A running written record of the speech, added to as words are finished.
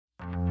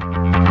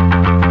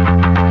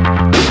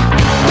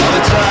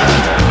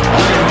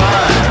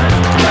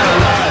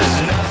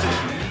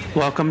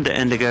Welcome to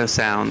Indigo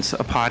Sounds, a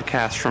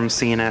podcast from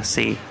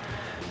CNSC.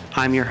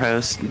 I'm your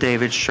host,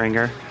 David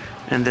Stringer,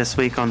 and this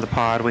week on the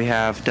pod we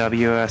have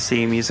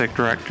WSC Music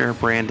Director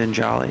Brandon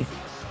Jolley.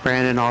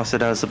 Brandon also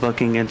does the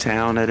booking in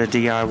town at a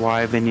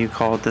DIY venue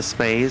called The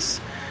Space,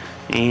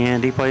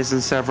 and he plays in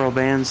several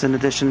bands in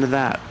addition to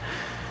that.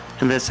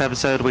 In this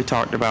episode we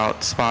talked about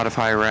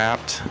Spotify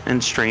Wrapped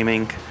and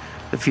streaming,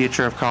 the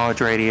future of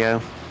college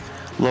radio,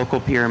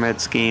 local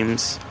pyramid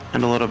schemes,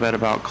 and a little bit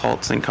about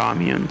cults and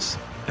communes.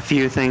 A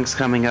few things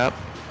coming up.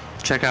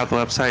 Check out the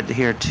website to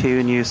hear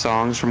 2 new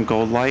songs from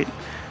Goldlight.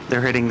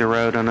 They're hitting the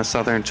road on a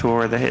southern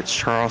tour that hits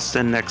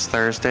Charleston next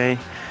Thursday,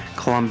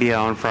 Columbia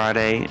on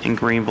Friday, and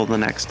Greenville the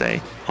next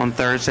day. On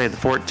Thursday the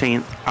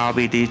 14th, I'll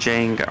be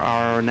DJing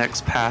our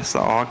next Pass the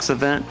Aux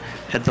event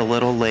at the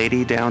Little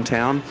Lady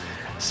downtown.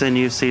 It's a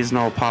new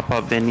seasonal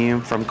pop-up venue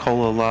from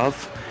Cola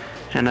Love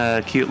and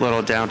a cute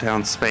little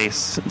downtown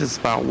space just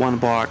about 1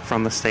 block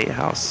from the State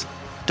House.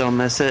 Don't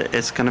miss it.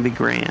 It's going to be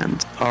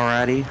grand.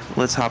 Alrighty,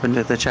 let's hop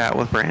into the chat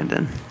with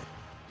Brandon.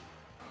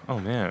 Oh,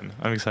 man.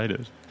 I'm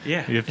excited.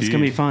 Yeah, it's going to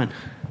be fun.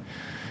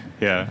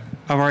 Yeah.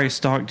 I've already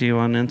stalked you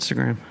on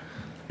Instagram.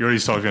 You already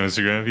stalked me on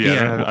Instagram?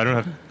 Yeah. I don't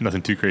have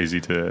nothing too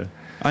crazy to...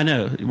 I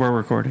know. We're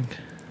recording.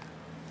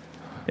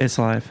 It's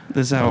live.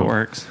 This is how it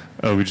works.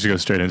 Oh, we just go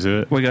straight into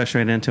it? We go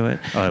straight into it.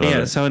 Oh, I love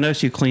it. So I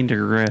noticed you cleaned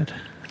your grid.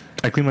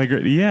 I cleaned my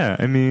grid? Yeah,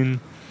 I mean...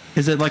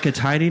 Is it like a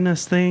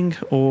tidiness thing,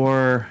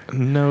 or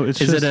no?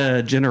 Is it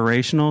a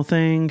generational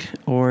thing,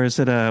 or is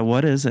it a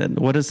what is it?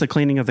 What is the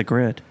cleaning of the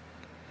grid?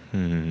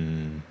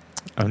 I'm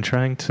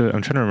trying to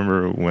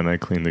remember when I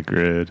cleaned the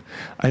grid.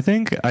 I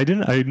think I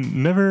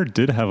never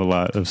did have a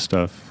lot of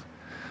stuff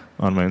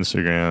on my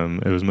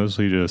Instagram. It was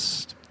mostly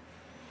just.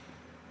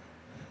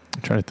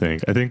 I'm trying to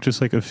think. I think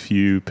just like a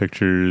few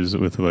pictures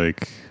with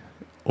like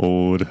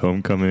old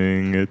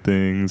homecoming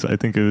things. I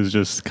think it was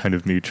just kind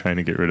of me trying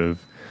to get rid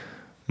of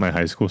my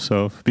high school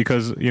self,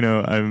 because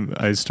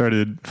I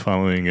started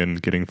following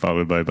and getting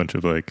followed by a bunch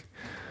of like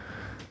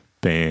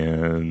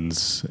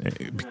bands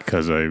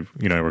because I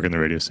work in the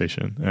radio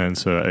station, and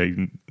so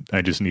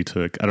I just need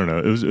to, I don't know,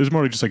 it was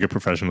more just like a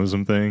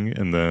professionalism thing.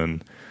 And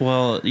then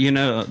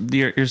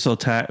you're still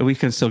tagged. We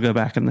can still go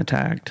back in the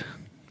tagged.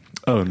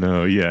 Oh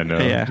no,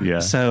 yeah.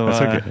 So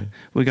that's okay.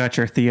 We got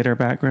your theater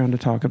background to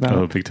talk about.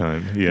 Oh, big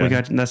time.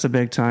 Yeah, that's a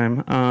big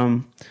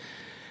time.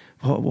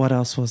 What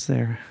else was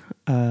there?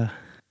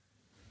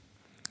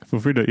 Feel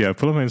free to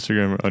pull up my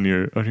Instagram on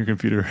your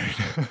computer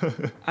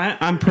right now.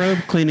 I'm pro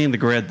cleaning the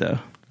grid though,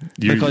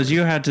 because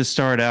you had to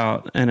start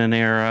out in an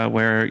era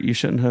where you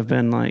shouldn't have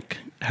been like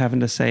having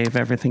to save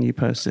everything you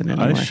posted.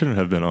 Anyway. I shouldn't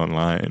have been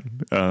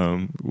online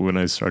when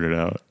I started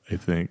out. I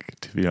think,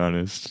 to be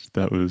honest,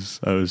 I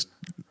was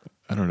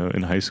I don't know,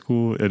 in high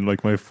school, in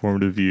like my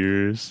formative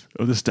years.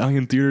 Oh, the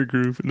Stallion Theater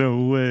Group.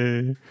 No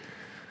way.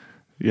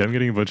 Yeah, I'm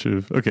getting a bunch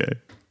of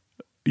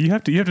You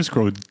have to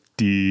scroll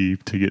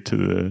deep to get to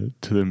the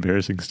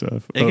embarrassing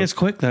stuff. It gets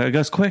quick though.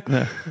 Yeah.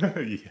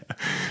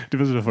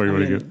 Depends on how far you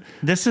want to go.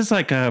 This is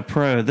like a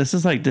pro. This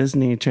is like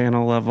Disney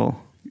Channel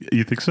level.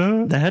 You think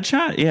so? The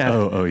headshot? Yeah.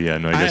 Oh yeah.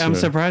 No, I'm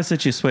surprised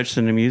that you switched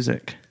into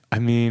music. I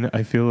mean,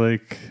 I feel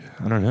like,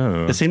 I don't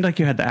know. It seemed like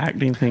you had the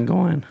acting thing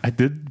going. I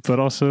did, but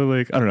also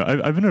like, I don't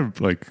know. I've been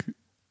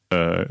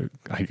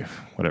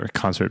a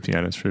concert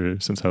pianist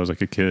since I was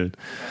like a kid.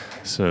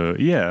 So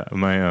yeah,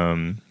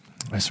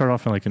 I started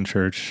off in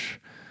church.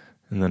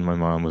 And then my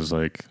mom was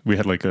like, we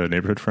had like a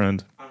neighborhood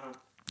friend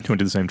who went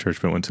to the same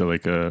church, but went to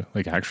like a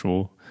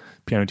actual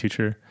piano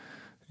teacher.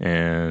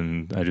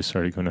 And I just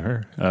started going to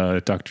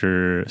her.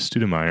 Dr.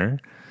 Studemeyer,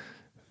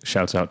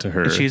 shouts out to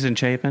her. She's in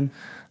Chapin?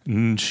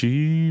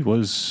 She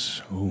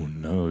was,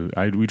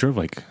 we drove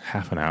like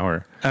half an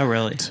hour. Oh,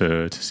 really?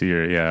 To see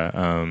her, yeah.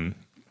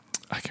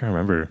 I can't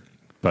remember,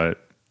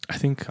 but I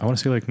want to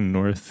say like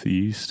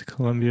Northeast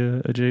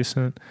Columbia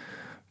adjacent.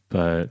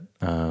 But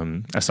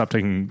I stopped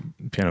taking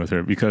piano with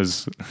her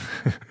because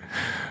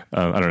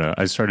I don't know.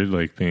 I started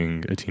like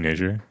being a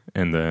teenager,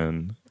 and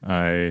then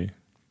my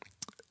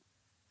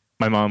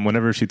mom,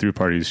 whenever she threw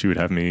parties, she would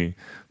have me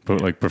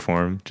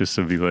perform just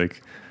to be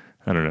like,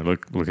 I don't know,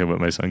 look at what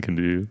my son can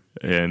do.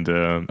 And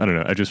I don't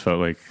know. I just felt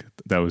like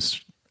that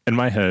was, in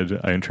my head,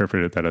 I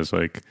interpreted that as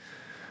like,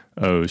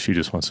 oh, she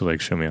just wants to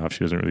like show me off. She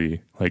doesn't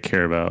really like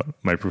care about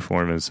my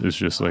performance. It's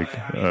just like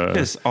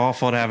it's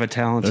awful to have a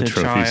talented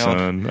trophy child.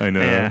 Son. I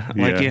know. Yeah.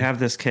 Like you have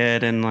this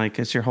kid and like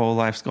it's your whole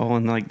life's goal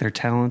and like they're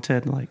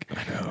talented. Like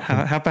I know.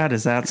 How bad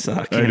does that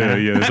suck? I know.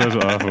 Yeah, this was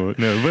awful.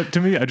 No, but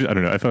to me, I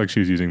don't know. I felt like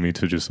she was using me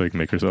to just like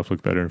make herself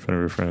look better in front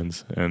of her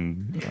friends,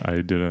 and I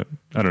didn't.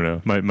 I don't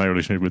know. My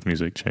relationship with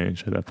music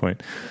changed at that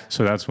point.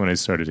 So that's when I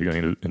started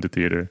going into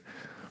theater.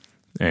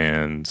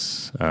 And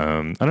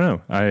I don't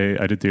know.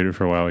 I did theater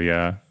for a while.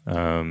 Yeah.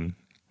 In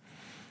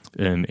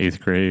 8th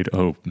grade.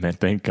 Oh man,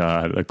 thank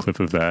God a clip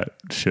of that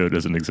show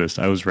doesn't exist.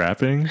 I was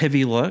rapping. Have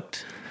you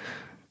looked?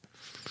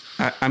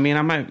 I mean,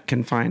 I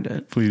can find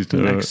it. Please do.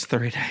 The next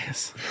 3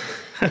 days.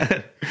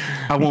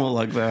 I won't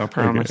look though. I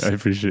promise. Okay, I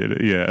appreciate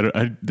it.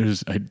 Yeah.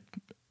 There's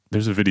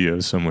a video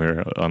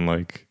somewhere on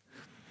like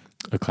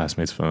a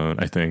classmate's phone,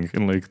 I think,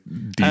 and like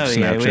deep Oh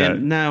yeah,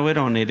 Snapchat. we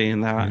don't need any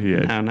of that.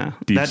 Yeah, No.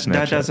 deep That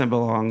Snapchat. doesn't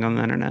belong on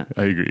the internet.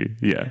 I agree.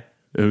 Yeah,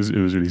 it was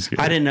really scary.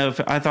 I didn't know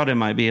I thought it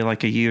might be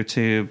like a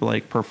YouTube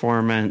like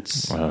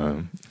performance.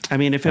 I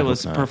mean, if it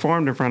was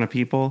performed in front of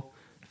people,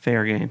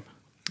 fair game.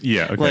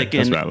 Yeah, okay, like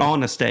that's valid.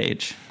 on a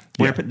stage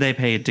where they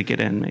paid to get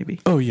in, maybe.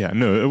 Oh yeah,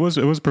 no, it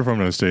was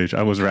performed on a stage.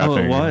 I was rapping. Oh,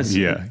 it was.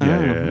 Yeah.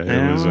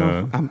 It was.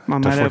 I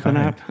might open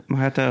up. I might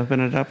have to open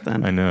it up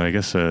then. I know. I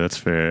guess that's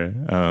fair.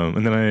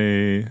 And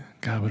then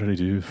what did I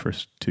do the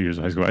first 2 years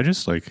of high school? I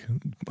just like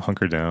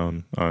hunkered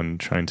down on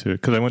trying to,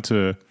 because I went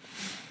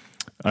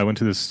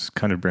to this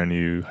kind of brand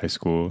new high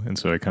school, and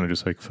so I kind of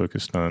just like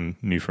focused on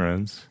new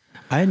friends.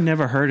 I had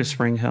never heard of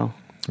Spring Hill.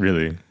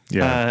 Really?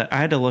 Yeah. I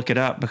had to look it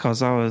up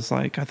because I was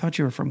like, I thought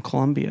you were from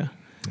Columbia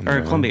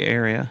or Columbia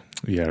area.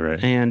 Yeah,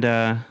 right. And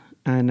I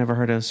never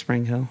heard of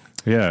Spring Hill.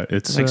 Yeah,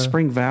 it's like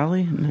Spring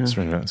Valley. No,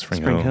 Spring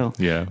Hill.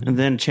 Yeah, and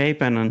then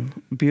Chapin,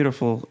 a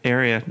beautiful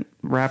area,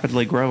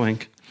 rapidly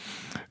growing.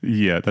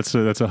 Yeah, that's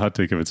a hot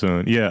take of its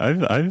own. Yeah,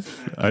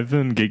 I've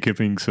been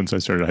gatekeeping since I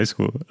started high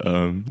school,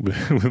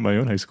 with my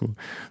own high school.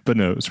 But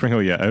no, Spring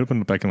Hill. Yeah, I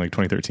opened back in like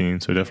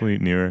 2013, so definitely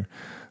newer.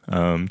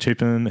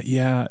 Chapin,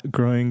 yeah,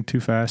 growing too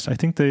fast. I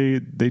think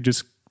they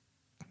just,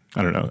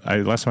 I don't know.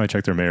 Last time I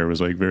checked, their mayor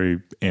was like very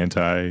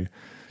anti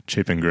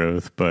Chapin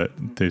growth, but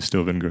they've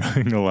still been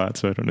growing a lot.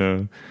 So I don't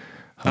know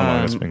how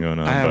long it's been going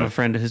on. I have a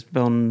friend who's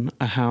building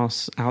a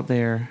house out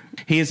there.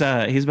 He's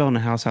building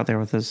a house out there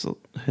with his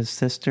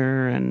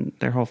sister and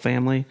their whole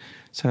family.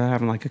 So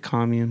having like a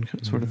commune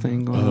sort of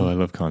thing going on. I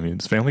love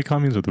communes. Family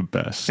communes are the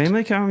best.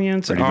 Family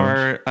communes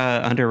are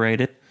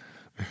underrated.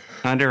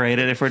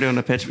 Underrated if we're doing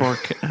a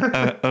pitchfork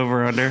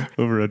over under.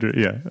 Over under,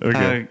 yeah.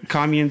 Okay.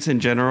 Communes in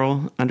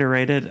general,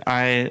 underrated.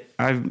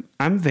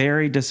 I'm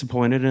very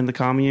disappointed in the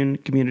commune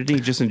community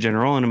just in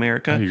general in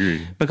America. I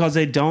agree. Because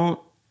they don't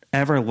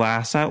ever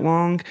last that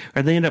long,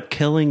 or they end up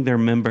killing their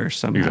members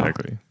somehow.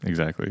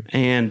 Exactly.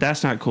 And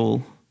that's not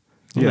cool.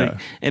 Yeah.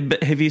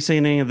 Have you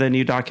seen any of the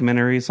new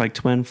documentaries like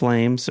Twin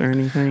Flames or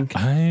anything?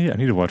 I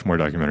need to watch more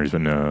documentaries,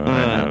 but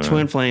no.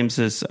 Twin Flames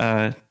is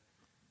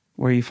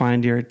where you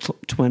find your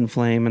twin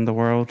flame in the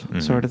world,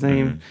 sort of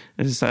thing.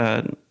 It's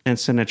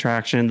instant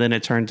attraction. Then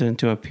it turns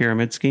into a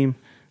pyramid scheme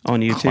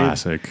on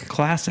YouTube.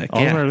 Classic.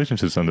 All of my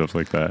relationships end up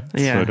like that.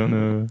 Yeah. So I don't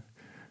know.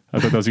 I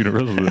thought that was a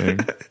universal thing.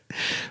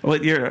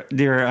 What your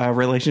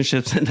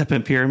relationships end up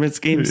in pyramid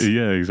schemes?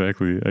 Yeah,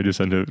 exactly. I just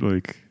end up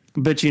like.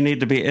 But you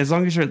need to be, as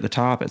long as you're at the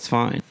top, it's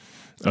fine.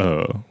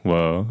 Oh,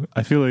 well,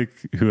 I feel like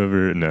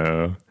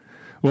no.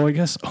 Well, I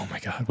guess, oh my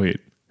God, wait.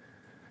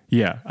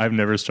 Yeah, I've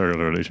never started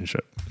a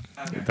relationship.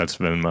 Okay. That's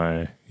been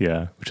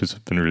which has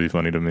been really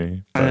funny to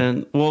me.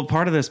 And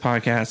part of this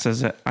podcast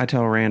is that I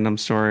tell random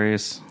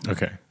stories.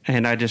 Okay.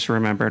 And I just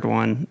remembered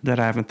one that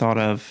I haven't thought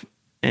of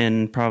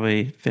in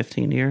probably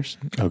 15 years.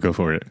 Oh, go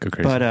for it. Go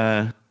crazy.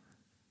 But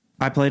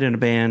I played in a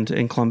band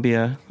in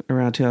Columbia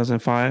around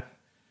 2005,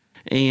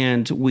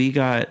 and we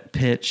got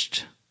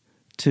pitched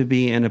to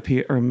be in a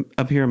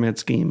pyramid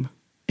scheme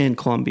in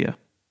Columbia.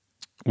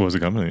 What was the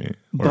company?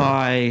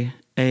 By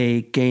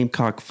a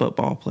Gamecock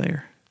football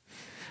player.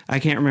 I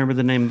can't remember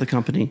the name of the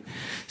company.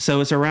 So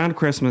it's around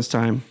Christmas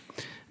time,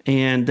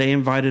 and they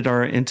invited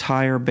our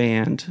entire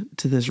band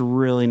to this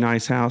really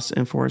nice house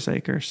in Forest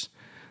Acres,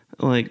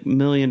 like $1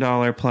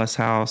 million plus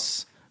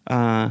house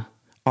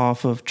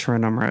off of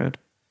Trenum Road.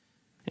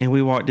 And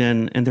we walked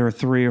in, and there were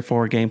 3 or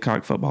 4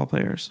 Gamecock football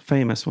players,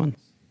 famous ones.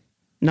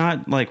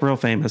 Not like real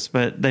famous,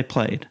 but they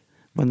played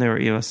when they were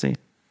at USC.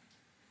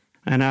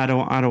 And I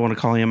don't want to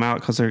call them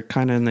out because they're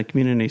kind of in the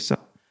community. So,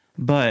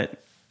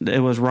 but it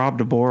was Rob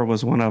DeBoer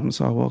was one of them,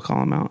 so I will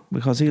call him out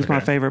because he was my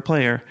favorite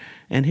player.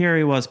 And here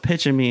he was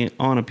pitching me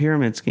on a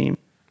pyramid scheme,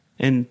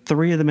 and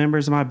 3 of the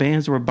members of my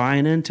bands were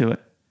buying into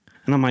it.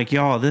 And I'm like,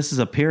 y'all, this is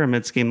a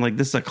pyramid scheme. Like,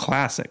 this is a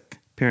classic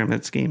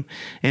pyramid scheme.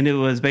 And it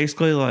was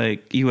basically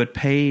like you would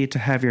pay to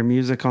have your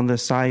music on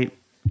this site,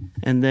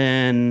 and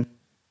then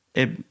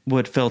it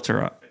would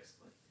filter up.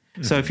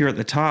 Mm-hmm. So if you're at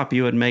the top,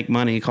 you would make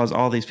money because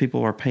all these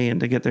people were paying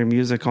to get their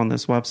music on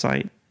this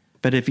website.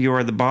 But if you were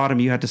at the bottom,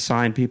 you had to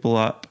sign people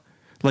up.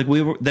 Like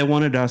they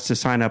wanted us to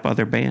sign up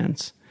other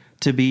bands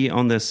to be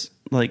on this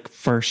like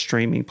first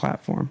streaming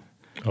platform.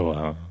 Oh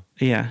wow!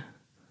 Yeah,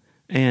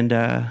 and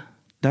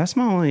that's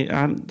my only.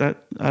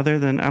 Other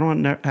than I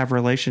don't have a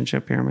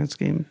relationship pyramid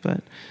scheme,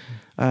 but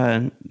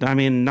I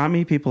mean, not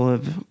many people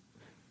have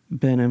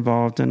been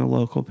involved in a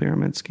local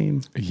pyramid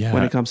scheme. Yeah.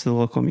 When it comes to the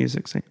local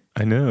music scene.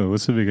 I know.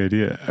 What's the big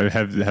idea?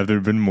 Have there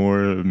been more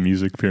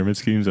music pyramid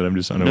schemes that I'm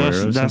just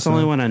unaware of? That's the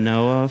only one I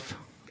know of.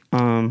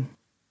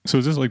 So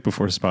is this like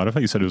before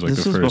Spotify? You said it was like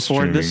the first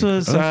streaming. This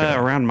was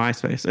around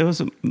MySpace. It was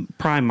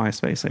prime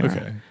MySpace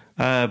era.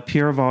 Okay.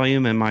 Pure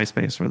Volume and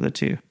MySpace were the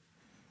 2.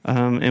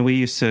 And we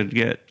used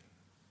to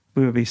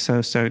we would be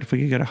so stoked if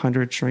we could get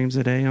 100 streams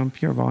a day on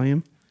Pure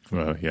Volume.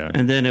 Well, yeah.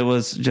 And then it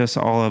was just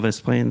all of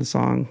us playing the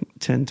song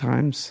 10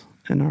 times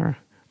on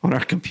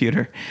our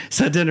computer.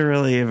 So it didn't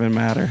really even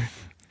matter.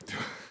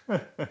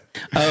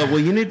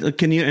 Well,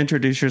 can you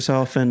introduce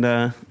yourself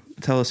and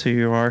tell us who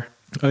you are?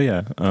 Oh,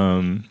 yeah.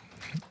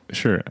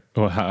 Sure.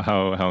 Well,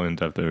 how in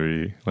depth are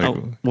we? Like,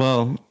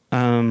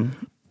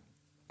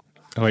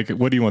 like,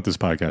 what do you want this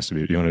podcast to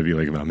be? Do you want to be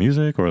like about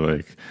music or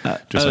like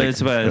just like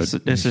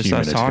it's just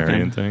us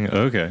talking thing?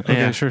 Okay.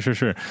 Yeah.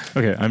 Sure.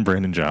 Okay, I'm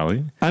Brandon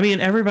Jolley. I mean,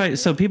 everybody.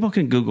 So people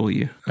can Google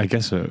you. I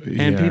guess so.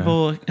 Yeah. And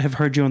people have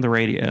heard you on the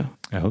radio.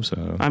 I hope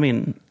so. I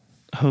mean,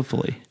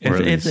 hopefully,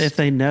 if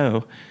they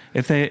know,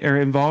 if they are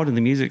involved in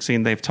the music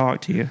scene, they've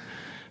talked to you.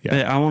 Yeah.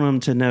 But I want them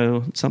to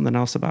know something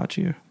else about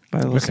you by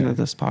listening to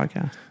this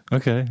podcast.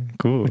 Okay,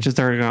 cool. Which is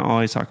they're going to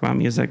always talk about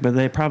music, but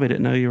they probably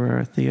didn't know you were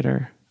a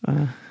theater.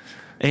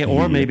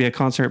 Or maybe a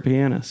concert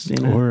pianist, you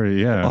know? Or,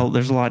 yeah. Well,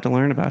 there's a lot to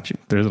learn about you.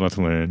 There's a lot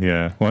to learn,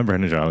 yeah. Well, I'm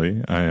Brandon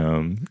Jolley. I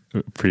am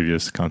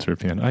previous concert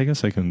pianist. I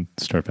guess I can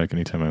start back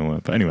anytime I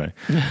want. But anyway.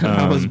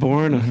 I was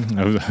born.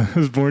 I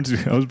was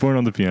born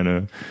on the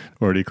piano,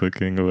 already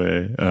clicking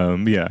away.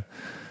 Yeah.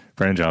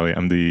 Brandon Jolley.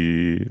 I'm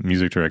the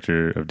music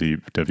director of the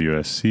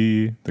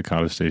WSC, the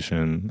college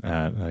station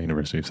at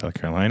University of South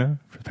Carolina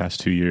for the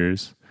past 2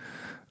 years.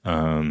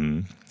 Let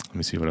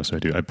me see, what else do I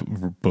do? I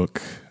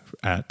book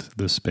at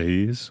the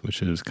Space,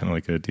 which is kind of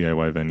like a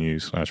DIY venue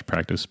 /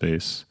 practice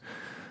space,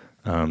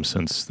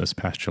 since this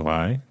past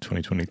July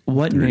 2023.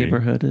 What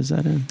neighborhood is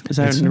that in? Is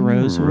that in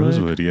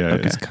Rosewood? Yeah.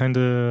 Okay. It's kind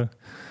of,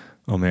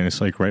 it's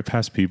like right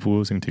past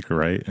People's, and take a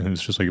right, and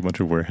it's just like a bunch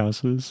of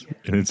warehouses,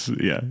 and it's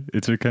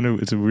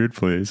a weird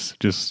place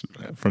just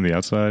from the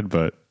outside,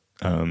 but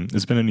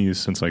it's been in use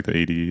since like the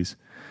 80s.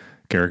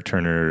 Garrick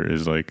Turner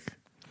is like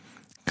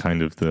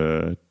kind of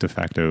the de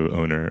facto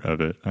owner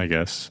of it, I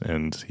guess.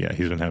 And yeah,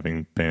 he's been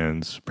having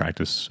bands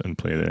practice and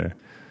play there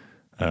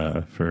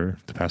for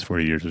the past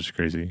 40 years, which is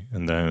crazy.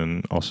 And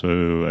then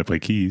also I play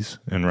keys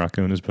in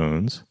Rocco and His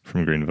Bones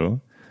from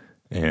Greenville,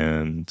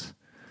 and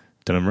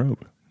Denim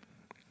Robe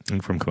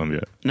from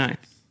Columbia. Nice.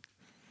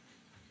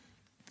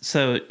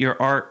 So your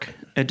arc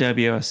at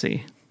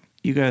WSC,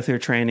 you go through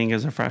training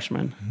as a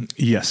freshman.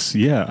 Yes.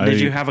 Yeah. Did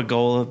you have a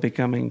goal of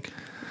becoming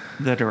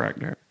the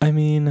director? I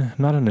mean,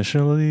 not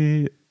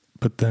initially,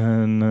 but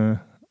then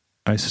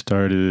I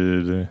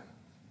started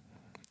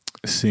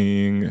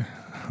seeing.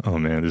 Oh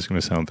man, this is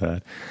going to sound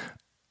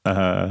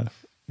bad.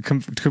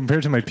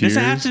 Compared to my peers,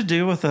 does it have to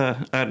do with no?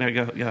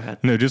 Go ahead.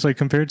 No, just like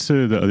compared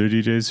to the other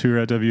DJs who were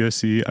at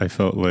WSC, I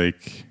felt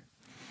like,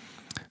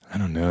 I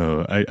don't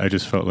know. I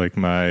just felt like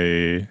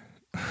my.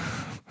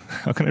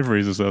 How can I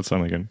phrase this without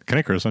sounding like? Can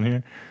I curse on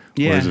here?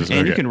 Yeah,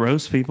 and you can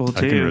roast people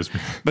too. I can roast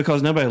people.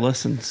 Because nobody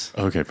listens.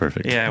 Okay,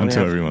 perfect. Yeah,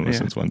 until everyone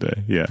listens one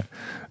day. Yeah.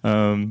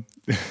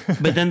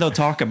 But then they'll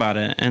talk about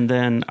it, and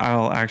then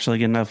I'll actually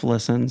get enough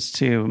listens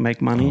to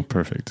make money. Oh,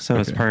 perfect. So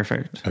it's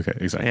perfect. Okay,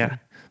 exactly. Yeah.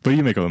 But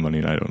you make all the money,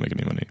 and I don't make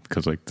any money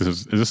because, like,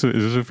 is this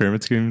a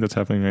pyramid scheme that's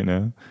happening right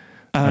now?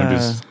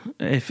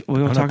 If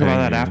we will talk about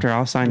that after,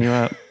 I'll sign you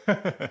up.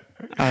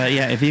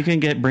 Yeah, if you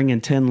can bring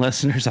in 10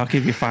 listeners, I'll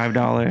give you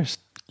 $5.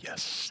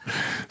 Yes.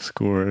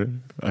 Score.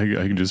 I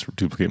can just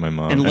duplicate my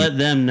mom. And let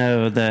them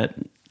know that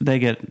they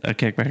get a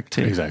kickback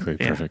too. Exactly.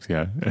 Yeah. Perfect.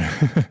 Yeah.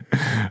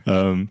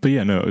 But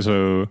yeah, no.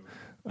 So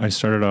I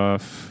started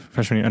off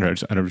freshman year. I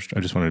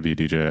just wanted to be a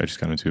DJ. I just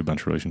got into a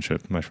bunch of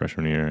relationship my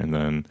freshman year. And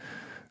then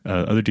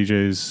other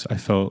DJs, I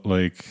felt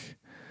like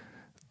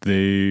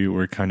they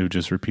were kind of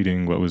just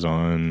repeating what was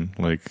on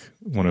like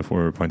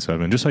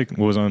 104.7, just like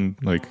what was on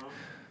like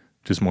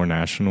just more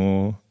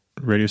national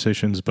radio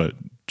stations, but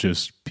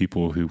just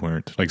people who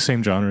weren't like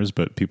same genres,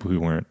 but people who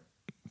weren't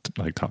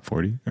like top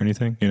 40 or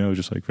anything,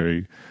 just like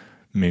very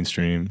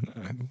mainstream,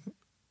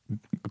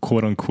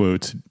 quote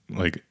unquote,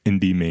 like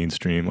indie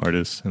mainstream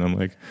artists. And I'm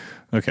like,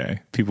 okay,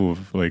 people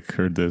have like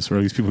heard this, or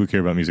at least people who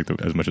care about music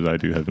as much as I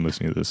do have been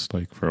listening to this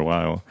like for a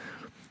while.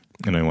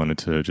 And I wanted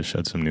to just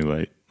shed some new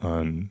light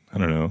on, I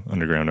don't know,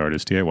 underground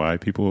artists,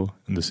 DIY people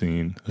in the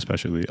scene,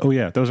 especially. Oh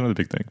yeah, that was another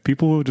big thing.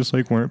 People just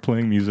like weren't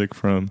playing music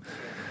from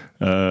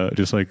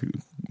just like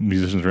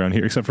musicians around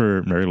here, except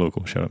for Mary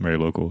Local. Shout out Mary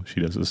Local.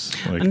 She does this.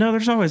 Like, no,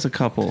 there's always a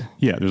couple.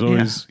 Yeah, there's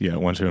always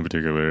one show in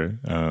particular.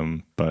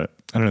 But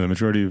I don't know, the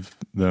majority of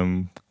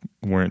them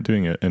weren't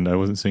doing it, and I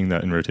wasn't seeing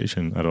that in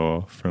rotation at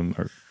all from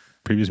our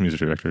previous music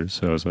directors.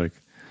 So I was like,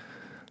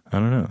 I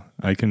don't know.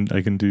 I can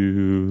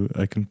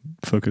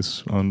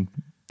focus on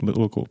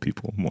local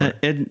people more.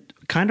 It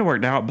kind of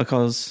worked out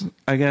because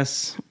I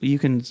guess you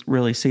can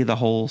really see the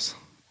holes.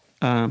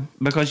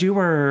 Because you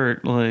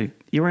were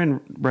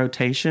in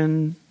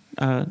rotation.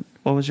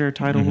 What was your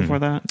title before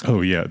that?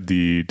 Oh yeah,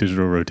 the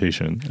digital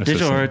rotation.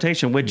 Digital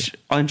rotation, which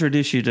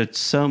introduced you to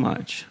so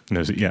much.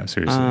 No, yeah,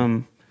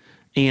 seriously.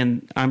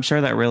 And I'm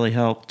sure that really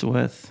helped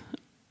with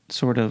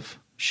sort of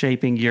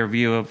shaping your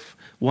view of,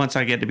 once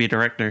I get to be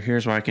director,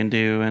 here's what I can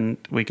do, and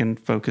we can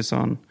focus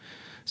on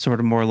sort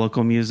of more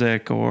local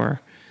music or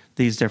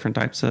these different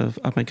types of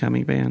up and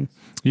coming bands.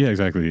 Yeah,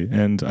 exactly.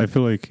 And I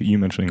feel like you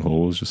mentioning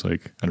holes, just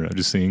like, I don't know,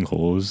 just seeing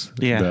holes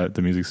that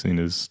the music scene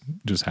has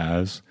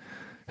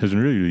been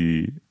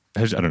really,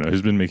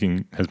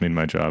 has made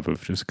my job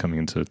of just coming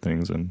into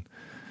things and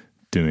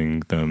doing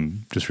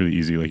them just really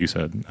easy, like you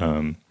said.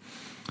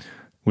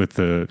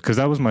 because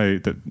that was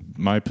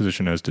my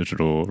position as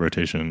digital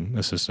rotation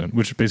assistant,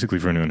 which basically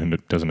for anyone who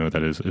doesn't know what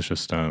that is, it's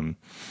just,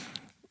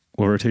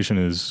 rotation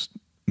is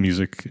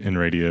music in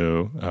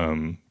radio,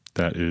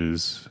 that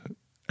is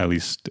at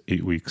least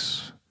 8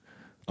 weeks,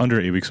 under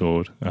 8 weeks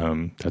old.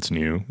 That's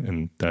new,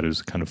 and that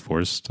is kind of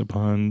forced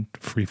upon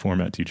free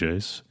format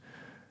DJs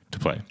to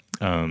play.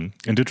 And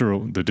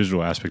the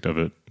digital aspect of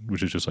it,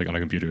 which is just like on a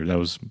computer, that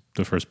was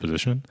the first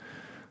position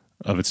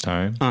of its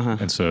time.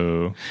 And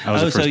so I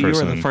was so you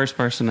were the first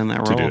person in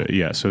that role. Do it.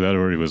 Yeah, so that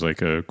already was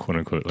like a quote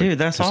unquote, like, dude,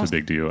 that's just awesome. a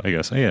big deal, I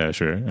guess. Yeah,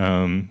 sure. I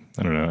don't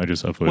know. I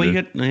just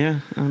uploaded.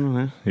 Well, I don't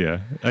know.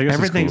 Yeah, I guess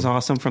everything's cool.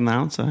 Awesome from the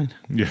outside.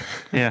 Yeah,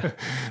 yeah,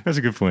 that's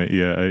a good point.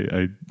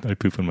 Yeah, I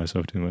poop on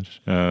myself too much.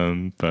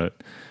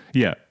 But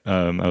yeah,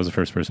 I was the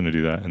first person to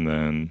do that, and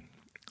then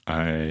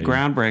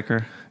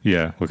groundbreaker.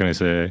 Yeah, what can I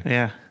say?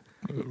 Yeah,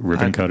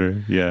 ribbon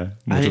cutter. Yeah,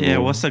 yeah.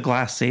 What's the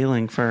glass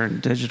ceiling for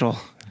digital?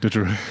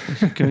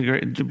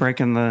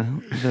 Breaking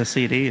the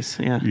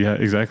CDs. Yeah,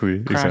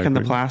 exactly. Cracking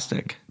the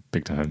plastic.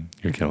 Big time.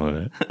 You're killing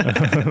it.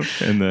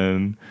 And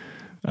then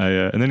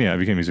I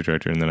became music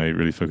director, and then I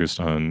really focused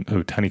on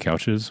Tiny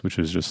Couches, which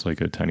is just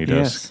like a Tiny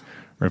Desk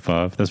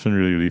ripoff. That's been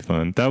really, really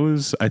fun.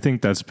 I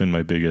think that's been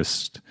my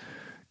biggest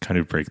kind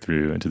of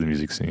breakthrough into the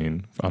music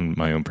scene on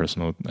my own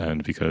personal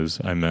end, because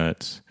I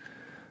met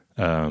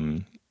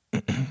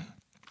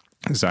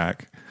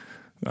Zach,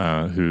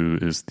 who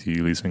is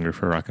the lead singer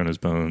for Rock on His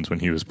Bones, when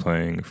he was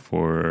playing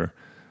guitar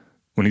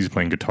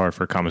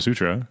for Kama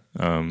Sutra,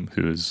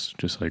 who is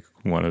just like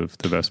one of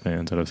the best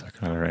bands out of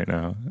Second Island right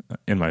now,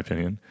 in my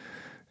opinion.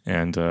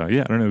 And I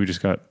don't know,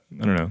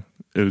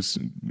 there's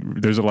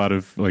a lot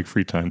of like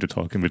free time to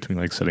talk in between,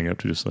 like setting up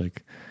to just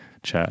like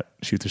chat,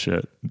 shoot the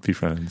shit, be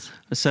friends.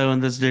 So in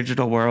this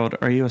digital world,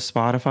 are you a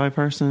Spotify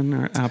person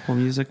or Apple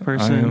Music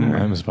person?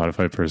 I'm a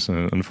Spotify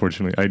person,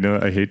 unfortunately. I know,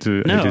 I hate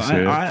to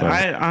say it.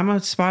 I'm a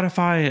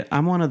Spotify.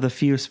 I'm one of the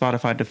few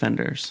Spotify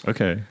defenders.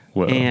 Okay.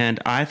 Well, and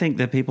I think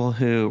that people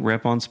who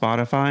rip on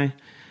Spotify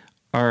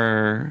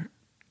are,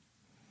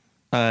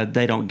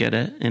 they don't get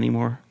it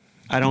anymore.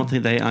 I don't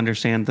think they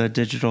understand the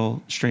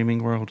digital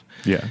streaming world.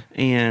 Yeah.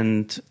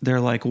 And they're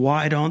like,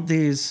 why don't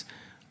these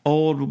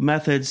old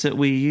methods that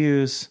we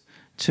use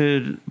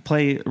to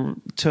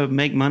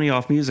make money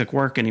off music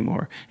work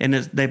anymore? And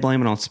they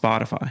blame it on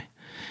Spotify.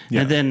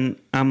 Yeah. And then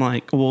I'm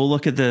like, well,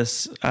 look at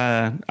this.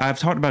 I've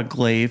talked about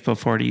Glaive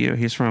before to you.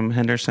 He's from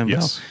Hendersonville.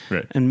 Yes,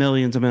 right. And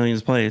millions and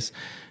millions of plays.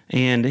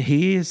 And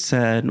he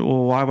said,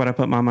 well, why would I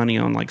put my money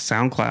on like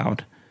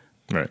SoundCloud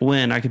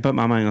when I could put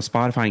my money on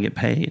Spotify and get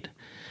paid?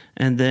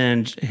 And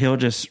then he'll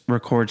just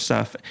record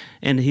stuff,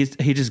 and he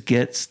just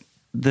gets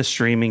the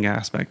streaming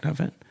aspect of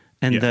it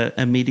and the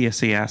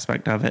immediacy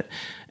aspect of it.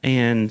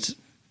 And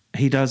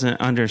he doesn't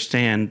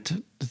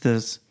understand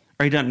this,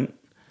 or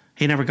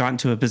he never got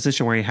into a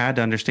position where he had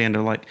to understand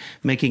it, like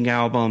making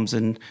albums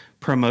and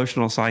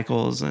promotional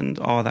cycles and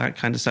all that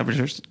kind of stuff, which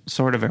is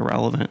sort of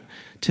irrelevant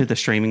to the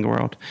streaming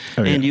world.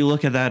 And you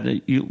look at that,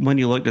 when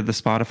you looked at the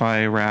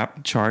Spotify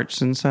rap charts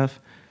and stuff,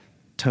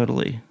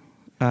 totally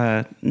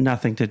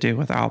nothing to do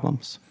with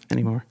albums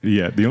anymore.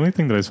 Yeah, the only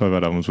thing that I saw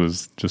about albums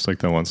was just like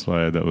that one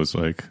slide that was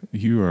like,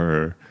 you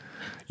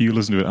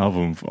listen to an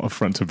album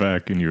front to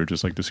back, and you were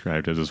just like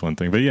described as this one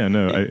thing. But yeah,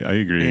 no, I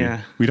agree.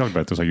 Yeah. We talked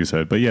about this, like you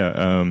said. But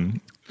yeah.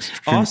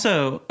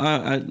 Also,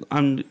 I'm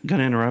going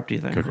to interrupt you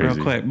there real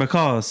quick,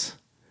 because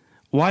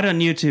why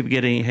doesn't YouTube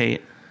get any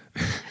hate?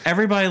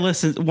 Everybody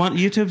listens.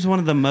 YouTube's one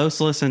of the most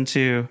listened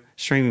to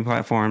streaming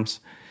platforms,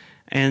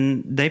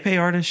 and they pay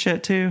artists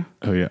shit too.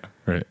 Oh yeah,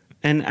 right.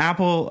 And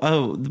Apple,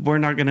 we're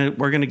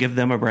gonna give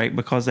them a break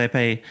because they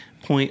pay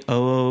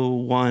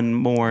 0.001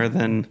 more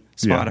than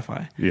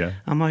Spotify. Yeah.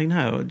 I'm like,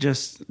 no,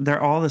 just they're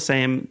all the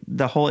same.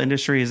 The whole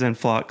industry is in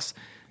flux.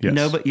 Yes.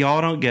 No, but y'all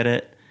don't get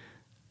it,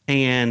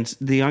 and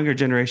the younger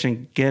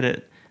generation get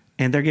it,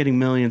 and they're getting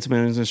millions and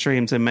millions of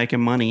streams and making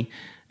money,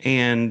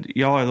 and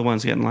y'all are the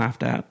ones getting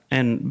laughed at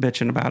and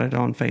bitching about it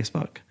on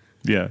Facebook.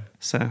 Yeah.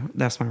 So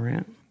that's my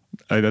rant.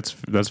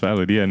 That's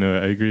valid. Yeah, no,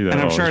 I agree that.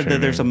 And I'm sure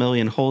that there's a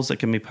million holes that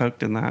can be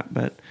poked in that,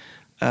 but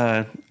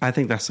I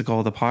think that's the goal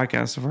of the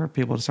podcast, for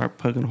people to start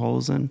poking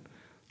holes in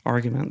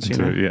arguments.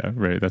 Yeah,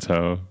 right. That's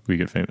how we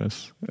get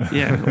famous.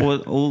 Yeah,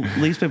 well, at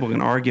least people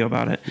can argue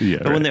about it. Yeah,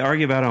 but when they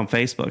argue about it on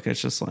Facebook,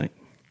 it's just like,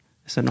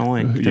 it's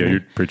annoying. Yeah,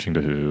 you're preaching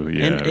to who?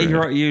 Yeah,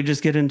 and you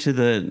just get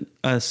into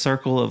a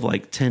circle of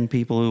like 10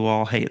 people who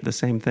all hate the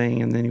same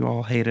thing, and then you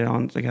all hate it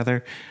on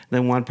together.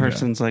 Then one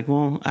person's like,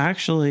 well,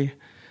 actually.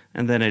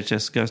 And then it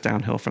just goes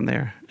downhill from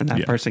there. And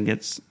that person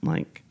gets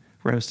like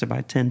roasted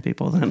by 10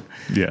 people then.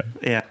 Yeah.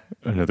 Yeah.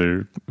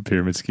 Another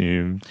pyramid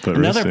scheme. But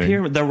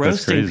the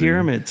roasting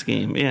pyramid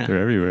scheme. Yeah.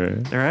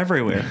 They're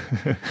everywhere.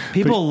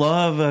 People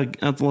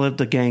love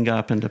to gang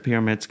up into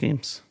pyramid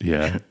schemes.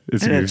 Yeah.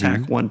 It's and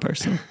attack one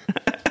person.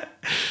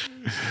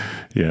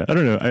 Yeah. I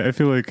don't know. I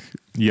feel like,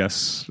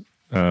 yes,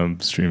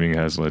 streaming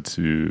has led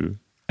to,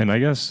 and I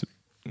guess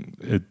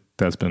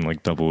that's been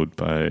like doubled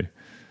by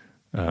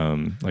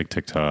like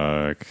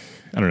TikTok,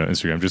 I don't know,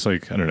 Instagram, just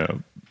like, I don't know,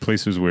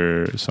 places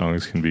where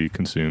songs can be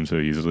consumed so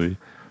easily.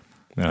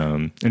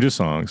 And just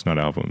songs, not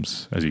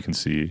albums, as you can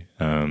see,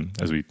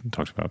 as we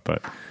talked about.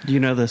 But do you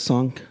know the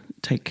song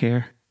 "Take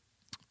Care"?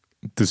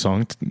 The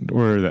song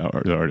or the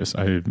artist?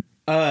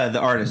 The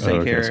artist,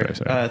 Take Care.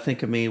 Sorry.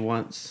 Think of Me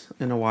Once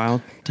in a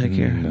While, Take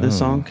Care. No, The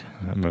song?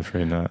 I'm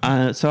afraid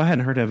not. So I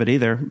hadn't heard of it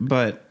either,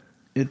 but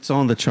it's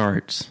on the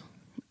charts.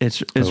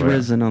 It's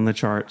risen on the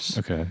charts.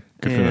 Okay,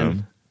 good for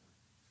them.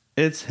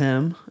 It's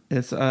him.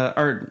 It's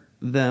or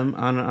them.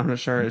 I'm not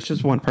sure. It's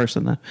just one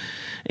person though,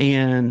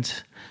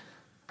 and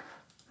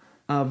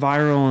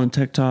viral on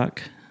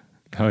TikTok.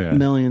 Oh yeah,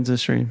 millions of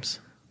streams.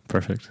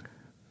 Perfect.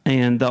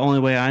 And the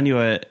only way I knew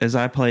it is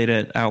I played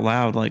it out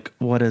loud, like,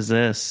 what is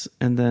this?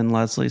 And then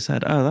Leslie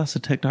said, oh, that's a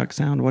TikTok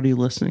sound. What are you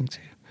listening to?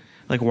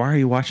 Like, why are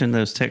you watching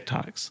those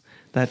TikToks?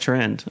 That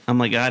trend. I'm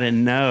like, I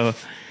didn't know.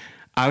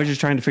 I was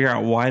just trying to figure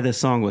out why this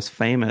song was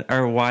famous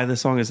or why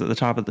this song is at the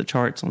top of the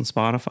charts on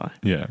Spotify.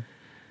 Yeah.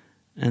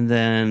 And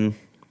then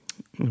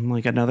I'm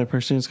like, another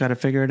person's got to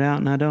figure it out,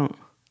 and I don't.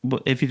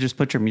 But if you just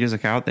put your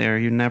music out there,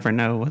 you never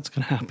know what's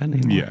going to happen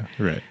anymore. Yeah,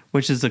 right.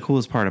 Which is the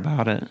coolest part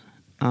about it.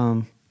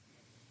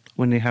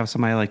 When you have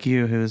somebody like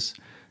you who's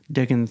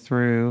digging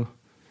through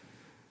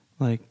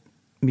like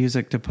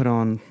music to put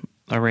on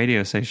a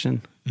radio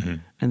station,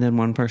 and then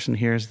one person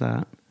hears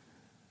that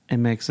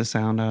and makes a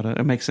sound out of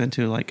it, makes it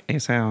into like a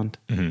sound,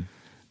 and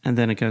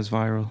then it goes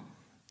viral.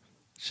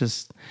 It's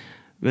just,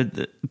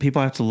 but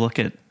people have to look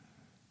at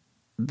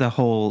the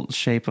whole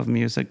shape of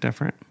music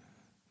different.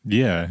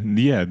 Yeah.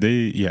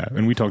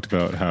 And we talked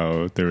about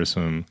how there were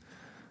some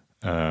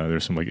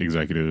like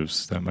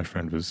executives that my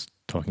friend was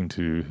talking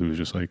to who was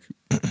just like,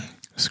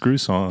 screw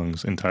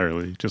songs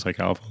entirely, just like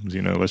albums,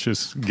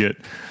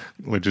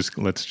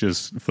 let's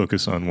just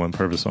focus on one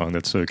part of a song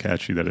that's so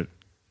catchy that it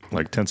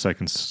like 10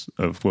 seconds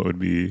of what would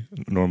be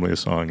normally a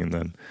song, and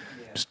then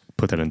just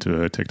put that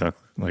into a TikTok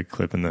like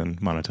clip and then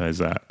monetize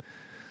that.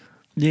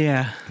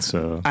 Yeah.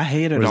 So I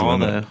hate it all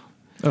though.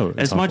 Oh,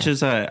 as much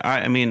as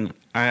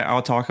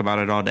I'll talk about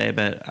it all day,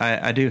 but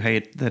I do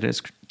hate that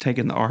it's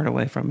taking the art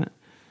away from it.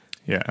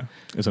 Yeah,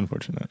 it's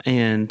unfortunate.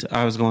 And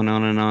I was going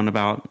on and on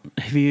about,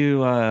 have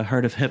you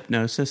heard of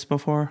Hypnosis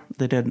before?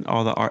 They did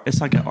all the art. It's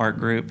like an art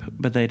group,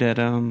 but they did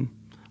all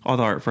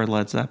the art for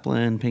Led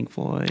Zeppelin, Pink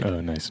Floyd.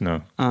 Oh, nice.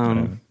 No.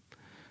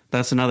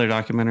 That's another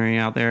documentary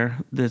out there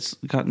that's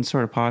gotten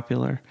sort of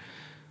popular.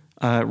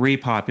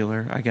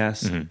 Re-popular, I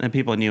guess. And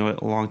people knew it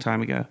a long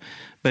time ago.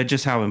 But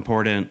just how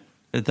important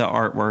the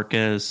artwork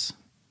is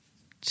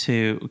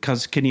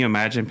because can you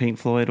imagine Pink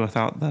Floyd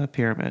without the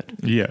pyramid?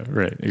 Yeah,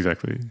 right,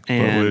 exactly.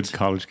 And what would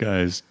college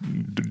guys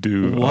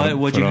do? What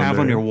would you have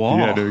on your wall?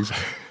 Yeah, no,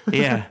 exactly.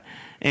 Yeah,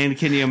 and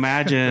can you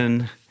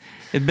imagine?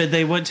 But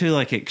they went to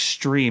like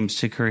extremes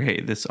to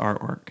create this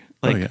artwork,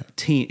 like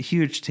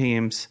huge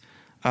teams,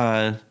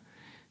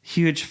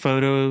 huge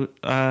photo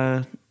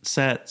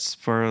sets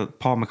for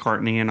Paul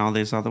McCartney and all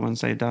these other ones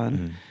they've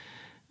done,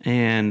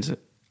 and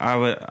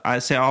I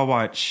say I'll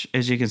watch,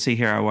 as you can see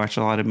here, I watch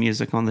a lot of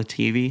music on the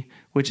TV,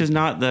 which is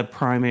not the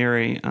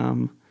primary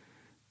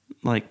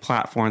like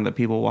platform that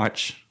people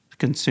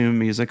consume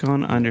music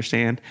on, I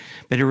understand.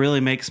 But it really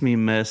makes me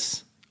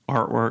miss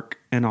artwork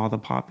and all the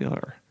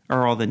popular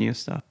or all the new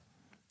stuff.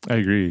 I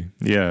agree.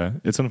 Yeah,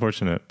 it's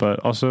unfortunate,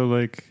 but also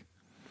like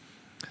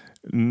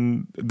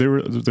there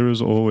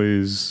was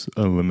always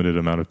a limited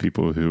amount of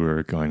people who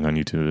were going on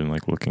YouTube and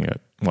like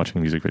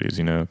watching music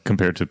videos,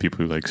 compared to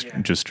people who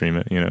just stream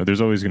it. There's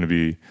always going to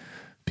be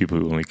people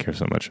who only care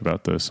so much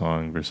about the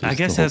song versus the whole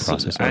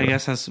process. I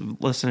guess that's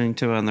listening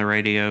to it on the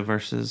radio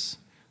versus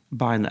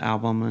buying the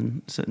album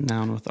and sitting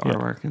down with the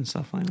artwork and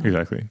stuff like that.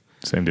 Exactly.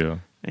 Same deal.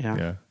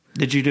 Yeah.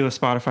 Did you do a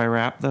Spotify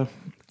Wrap though?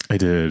 I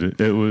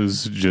did. It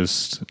was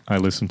just, I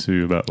listened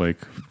to about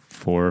like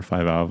 4 or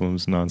 5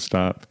 albums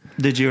nonstop.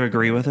 Did you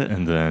agree with it?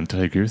 And then did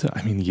I agree with it?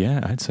 I mean,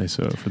 yeah, I'd say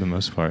so for the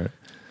most part.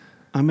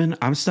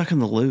 I'm stuck in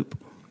the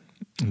loop.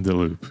 The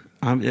loop.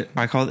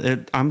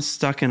 I'm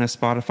stuck in a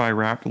Spotify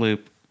Wrapped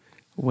loop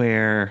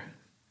where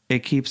it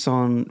keeps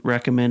on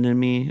recommending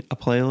me a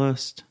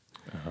playlist,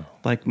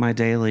 like my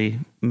daily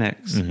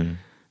mix.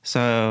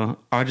 So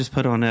I'll just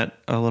put on it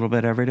a little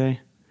bit every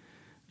day,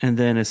 and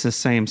then it's the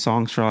same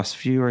songs for the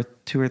last 2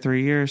 or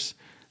 3 years.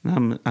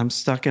 And I'm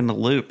stuck in the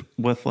loop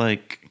with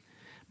like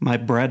my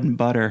bread and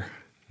butter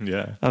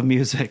of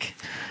music.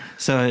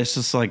 So it's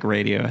just like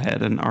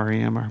Radiohead and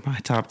R.E.M. are my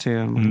top 2.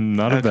 I'm like,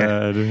 not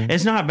bad.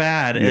 It's not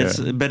bad.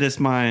 But it's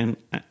mine.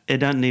 It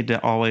doesn't need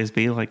to always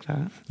be like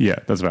that. Yeah,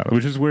 that's valid.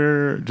 Which is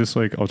where just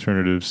like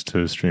alternatives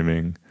to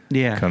streaming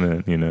come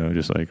in,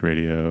 just like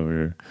radio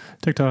or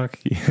TikTok.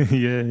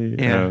 Yay.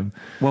 Yeah.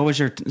 What was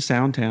your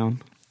Soundtown?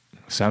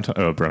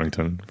 Oh,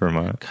 Burlington,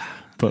 Vermont.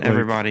 But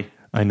everybody.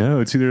 I know.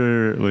 It's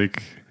either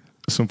like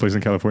someplace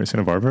in California,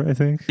 Santa Barbara, I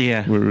think.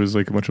 Yeah. Where it was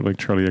like a bunch of like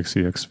Charlie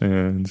XCX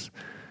fans.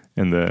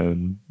 And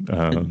then...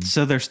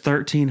 so there's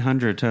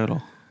 1,300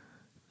 total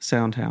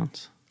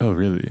Soundtowns. Oh,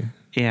 really?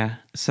 Yeah.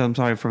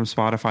 Somebody from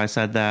Spotify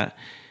said that.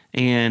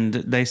 And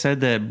they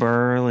said that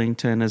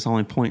Burlington is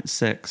only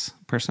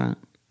 0.6%.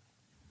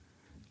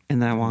 In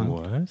that one.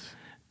 What?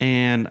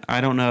 And I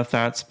don't know if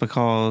that's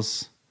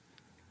because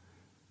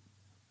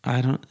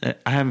I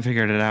haven't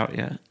figured it out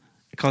yet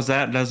because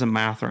that doesn't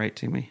math right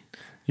to me.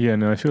 Yeah,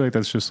 no, I feel like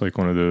that's just like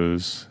one of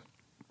those,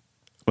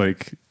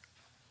 like,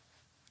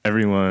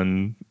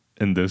 everyone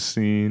in this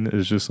scene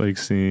is just like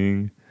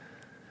seeing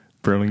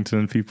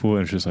Burlington people,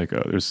 and it's just like,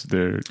 oh,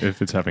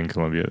 if it's happening in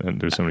Columbia, then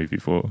there's so many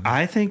people.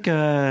 I think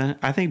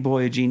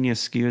Boy Genius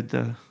skewed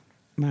the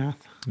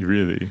math.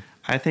 Really?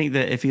 I think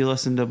that if you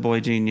listen to Boy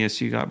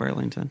Genius, you got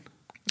Burlington.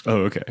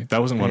 Oh, okay.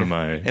 That wasn't one of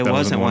my. It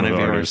wasn't one of the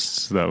yours.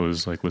 Artists that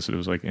was like listed. It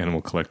was like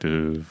Animal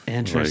Collective.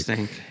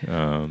 Interesting. Like,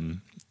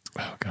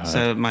 oh God.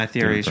 So my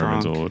theory's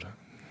wrong. Old.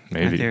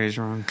 Maybe. My theory's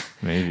wrong.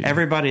 Maybe.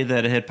 Everybody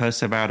that had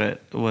posted about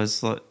it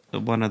was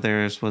one of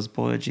theirs was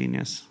Boy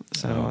Genius.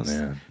 So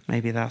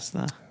maybe that's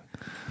the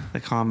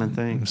common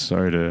thing. I'm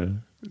sorry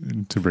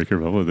to break your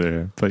bubble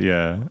there, but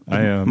yeah,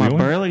 my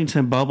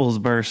Burlington bubbles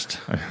burst.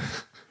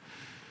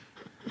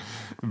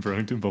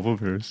 Burlington bubble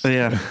burst.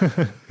 Yeah.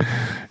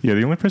 Yeah,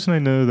 the only person I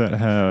know that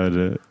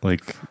had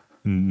like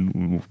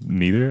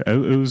neither.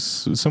 It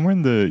was somewhere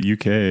in the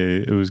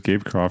UK. It was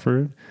Gabe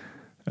Crawford,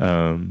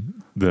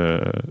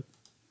 the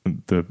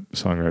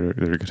songwriter,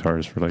 the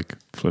guitarist for like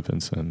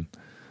Flippants and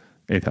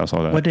Eighth House,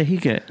 all that. What did he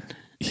get?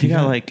 He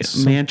got like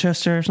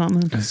Manchester or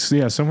something?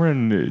 Yeah, somewhere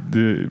in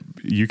the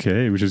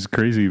UK, which is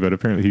crazy, but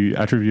apparently he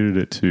attributed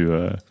it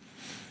to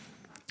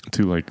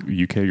like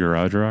UK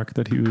garage rock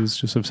that he was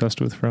just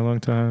obsessed with for a long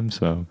time.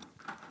 So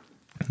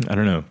I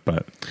don't know,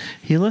 but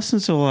he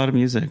listens to a lot of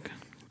music.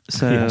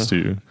 So he has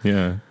to,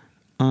 yeah.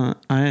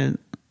 I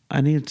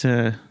need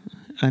to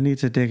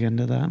dig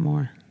into that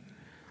more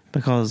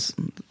because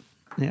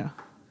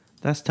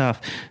that's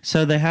tough.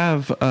 So they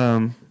have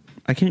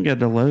I can't get it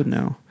to load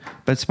now,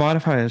 but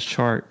Spotify has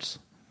charts.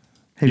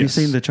 Have you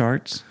seen the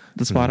charts?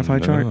 The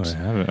Spotify charts? No,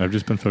 I haven't. I've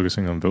just been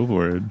focusing on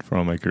Billboard for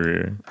all my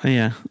career.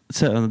 Yeah,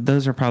 so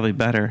those are probably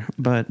better,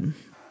 but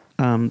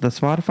the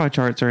Spotify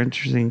charts are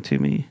interesting to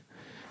me.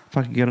 If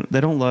I could get them,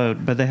 they don't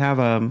load, but they have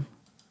a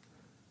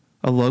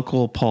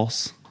local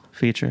pulse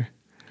feature.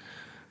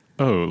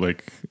 Oh,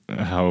 like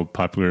how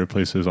popular a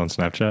place is on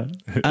Snapchat?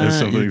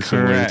 Is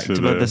correct,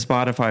 but the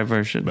Spotify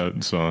version.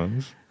 About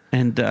songs.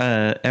 And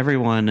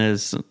everyone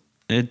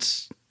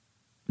it's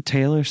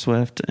Taylor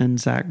Swift and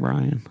Zach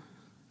Bryan.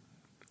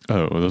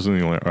 Oh, well, those are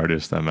the only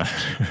artists that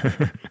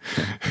matter.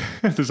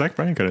 The Zach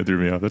Bryan kind of threw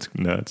me off. That's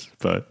nuts,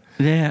 but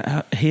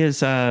yeah,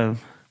 he's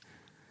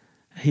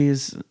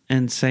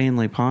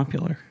insanely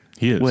popular.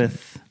 He is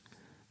with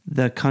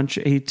the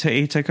country. He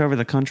took over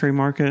the country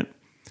market.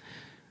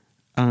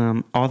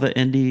 All the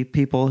indie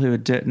people who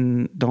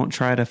don't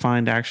try to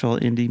find actual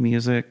indie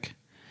music,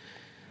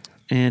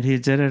 and he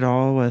did it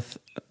all with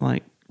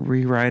like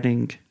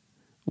rewriting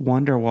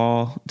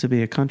Wonderwall to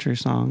be a country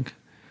song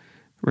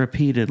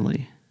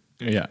repeatedly.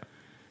 Yeah,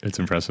 it's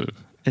impressive.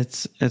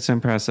 It's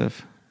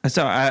impressive.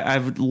 So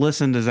I've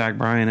listened to Zach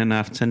Bryan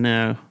enough to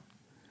know.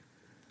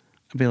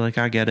 I'd be like,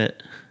 I get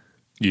it.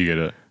 You get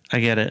it. I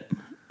get it,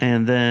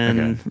 and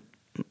then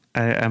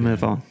I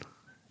move on.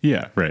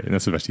 Yeah, right. And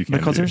that's the best you can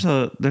because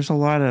do. there's a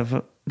lot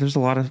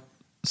of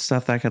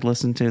stuff that I could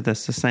listen to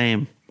that's the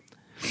same,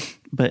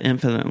 but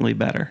infinitely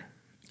better.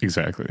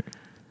 Exactly.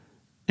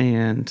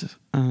 And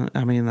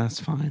I mean that's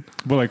fine.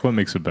 Well, like what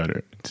makes it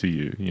better to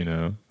you? You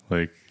know,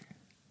 like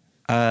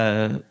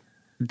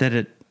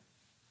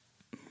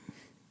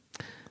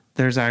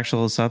there's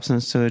actual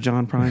substance to a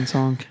John Prine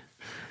song.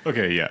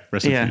 Okay, yeah,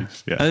 rest in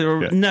peace.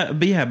 Yeah, no,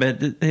 but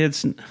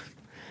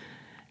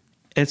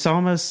it's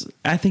almost.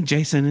 I think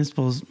Jason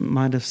Isbell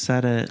might have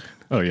said it.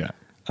 Oh yeah,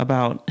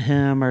 about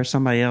him or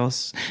somebody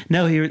else.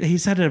 No, he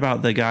said it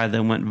about the guy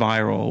that went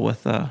viral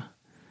with the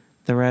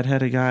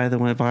redheaded guy that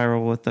went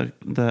viral with the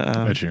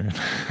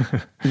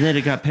and then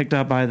it got picked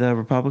up by the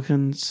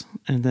Republicans,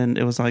 and then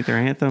it was like their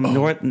anthem,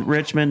 north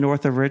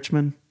of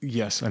Richmond.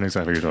 Yes, I know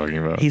exactly what you're talking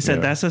about. He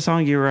said that's the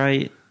song you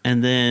write,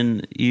 and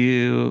then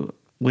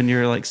when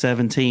you're like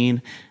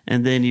 17,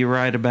 and then you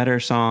write a better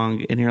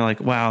song, and you're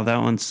like, wow, that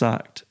one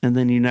sucked, and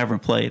then you never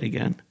play it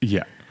again.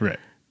 Yeah, right.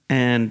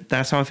 And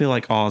that's how I feel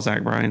like all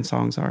Zach Bryan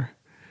songs are.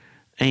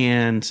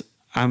 And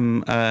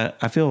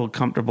I feel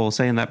comfortable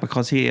saying that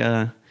because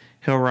he'll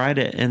write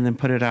it and then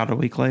put it out a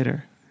week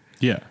later.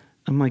 Yeah.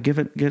 I'm like, let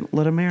it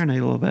marinate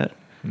a little bit.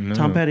 No.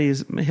 Tom Petty's,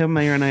 he'll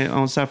marinate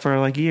on stuff for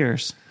like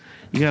years.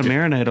 You got to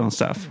marinate on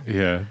stuff.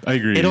 Yeah, I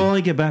agree. It'll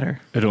only get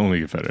better.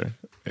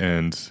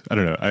 And I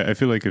don't know. I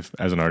feel like if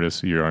as an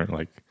artist you aren't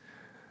like,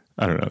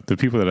 I don't know, the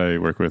people that I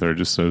work with are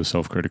just so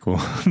self-critical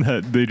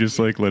that they just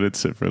like let it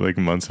sit for like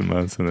months and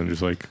months and then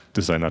just like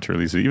decide not to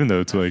release it, even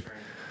though it's like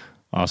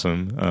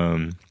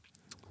awesome.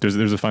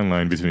 There's a fine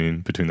line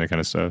between that kind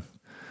of stuff.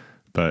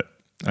 But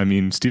I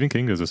mean, Stephen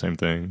King does the same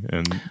thing,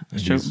 and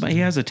sure, but he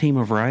has a team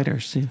of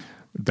writers too.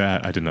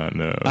 That I did not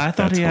know. I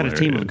thought he had a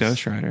team of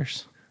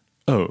ghostwriters.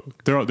 Oh,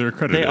 they're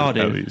accredited. They all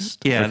do. At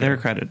least. Yeah, okay. They're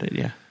accredited.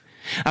 Yeah,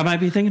 I might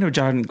be thinking of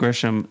John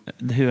Grisham,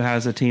 who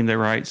has a team that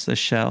writes the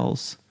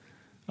shells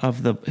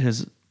of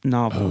his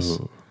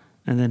novels,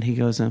 and then he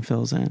goes and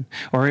fills in,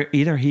 or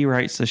either he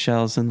writes the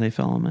shells and they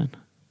fill them in.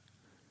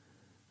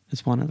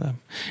 It's one of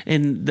them,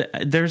 and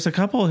there's a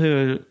couple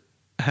who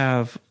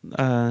have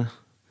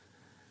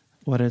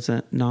what is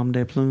it? Nom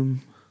de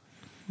plume,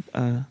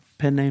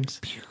 pen names.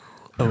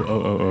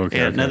 Okay.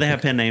 Yeah, okay, no, they okay.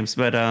 have pen names,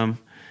 but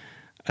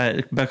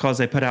because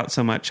they put out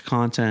so much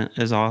content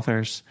as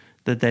authors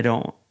that they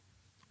don't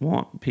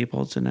want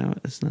people to know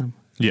it's them.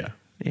 Yeah.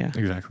 Yeah.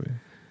 Exactly.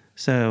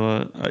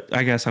 So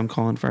I guess I'm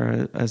calling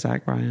for a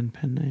Zach Bryan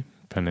pen name.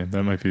 Pen name.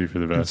 That might be for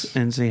the best.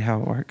 And see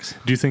how it works.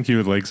 Do you think you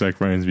would like Zach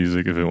Bryan's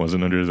music if it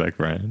wasn't under Zach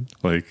Bryan?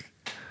 Like,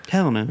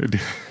 hell no.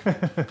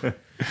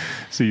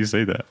 so you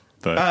say that,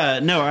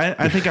 but no,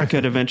 I think I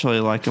could eventually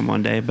like him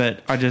one day,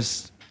 but I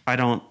just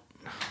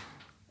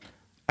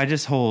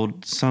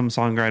hold some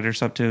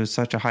songwriters up to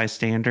such a high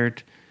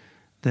standard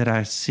that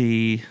I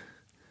see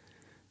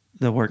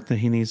the work that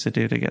he needs to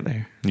do to get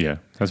there. yeah,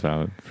 that's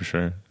valid for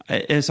sure.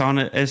 It's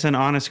an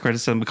honest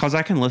criticism because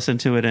I can listen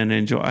to it and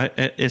enjoy.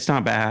 It's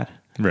not bad.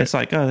 Right. It's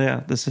like, oh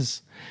yeah, it's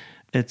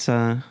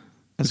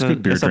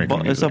good beer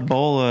drinking it's a music.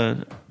 bowl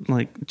of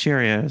like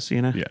Cheerios,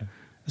 you know. Yeah,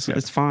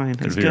 It's fine.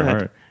 Good It's for good. your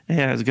heart.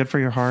 Yeah, it's good for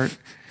your heart.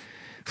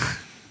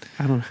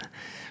 I don't.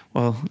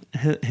 Well,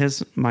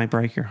 his might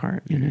break your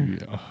heart. You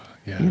know.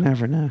 Yeah. You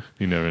never know.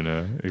 You never know.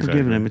 I'm Exactly.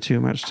 giving him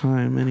too much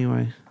time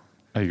anyway.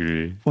 I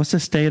agree. What's the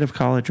state of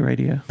college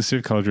radio? The state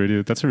of college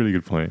radio. That's a really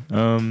good point.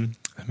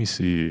 Let me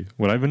see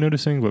what I've been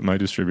noticing. What my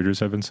distributors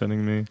have been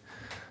sending me.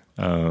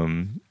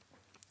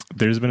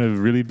 There's been a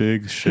really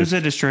big shift. Who's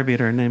a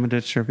distributor? Name a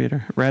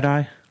distributor. Red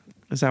Eye?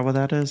 Is that what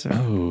that is? Or?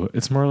 Oh,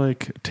 it's more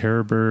like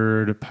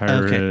Terrorbird,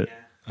 Pirate.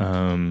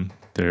 Okay.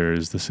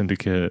 There's the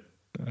Syndicate,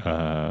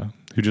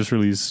 who just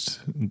released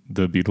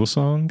the Beatles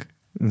song,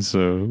 and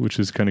so which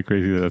is kind of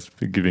crazy that that's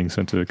getting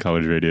sent to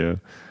college radio.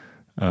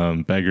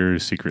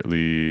 Beggars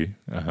secretly.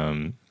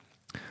 Trying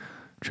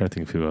to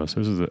think of who else.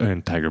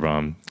 And Tiger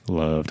Bomb.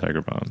 Love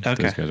Tiger Bomb.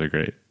 Okay. Those guys are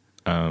great.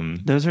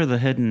 Those are the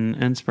hidden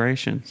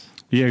inspirations.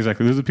 Yeah,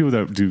 exactly. Those are the people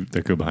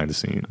that go behind the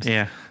scenes.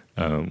 Yeah.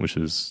 Which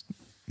is,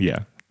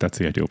 that's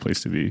the ideal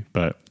place to be.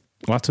 But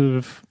lots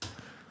of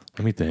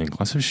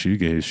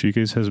shoegaze.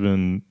 Shoegaze has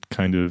been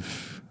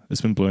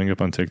it's been blowing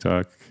up on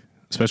TikTok,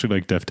 especially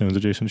like Deftones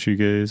adjacent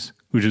shoegaze,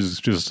 which is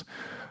just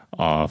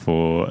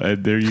awful.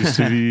 There used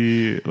to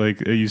be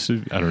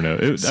I don't know.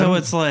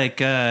 It's like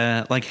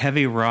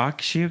heavy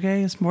rock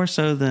shoegaze more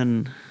so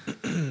than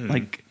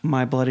like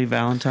My Bloody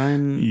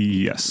Valentine.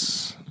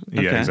 Yes.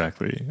 Okay. Yeah,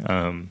 exactly.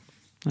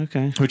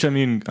 Okay. Which I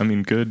mean,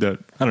 good that,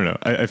 I don't know.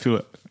 I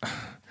feel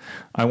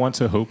I want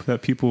to hope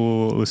that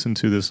people listen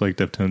to this like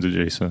Deftones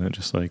adjacent,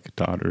 just like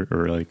Daughter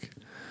or like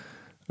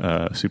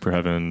Super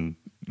Heaven,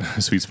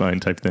 Sweet Spine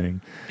type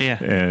thing.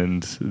 Yeah.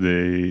 And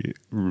they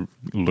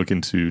look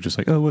into just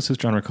like, oh, what's this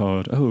genre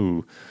called?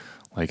 Oh,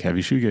 like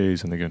heavy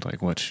shoegaze. And they go into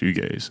like, what's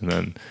shoegaze? And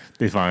then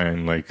they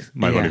find like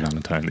My Bloody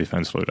Valentine, they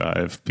find Slow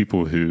Dive,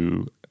 people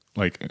who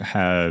like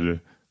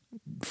had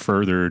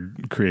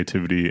furthered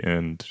creativity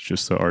and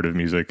just the art of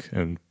music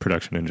and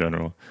production in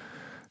general.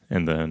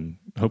 And then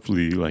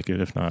hopefully you like it.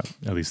 If not,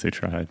 at least they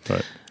tried.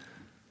 But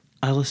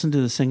I listened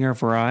to the singer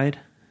of Ride.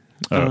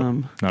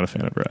 not a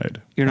fan of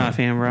Ride. You're not a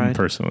fan of Ride?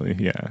 Personally,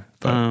 yeah.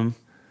 But,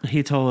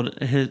 he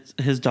told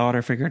his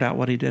daughter figured out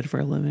what he did for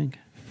a living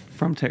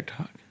from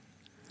TikTok.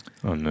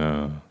 oh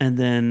no. And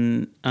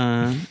then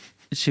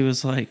she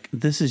was like,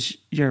 "This is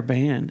your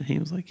band." He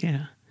was like,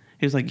 "Yeah."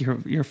 He was like,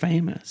 "You're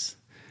famous."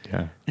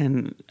 Yeah.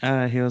 And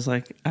he was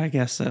like, "I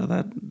guess so.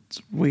 That's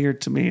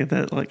weird to me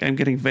that like I'm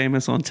getting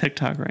famous on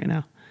TikTok right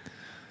now."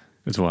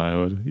 It's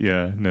wild.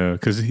 Yeah, no,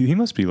 because he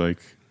must be like,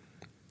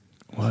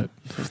 what?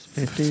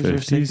 50s or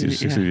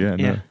 60s? Yeah,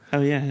 no. Oh,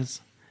 yeah.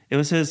 It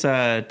was his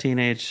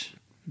teenage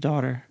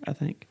daughter, I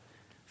think,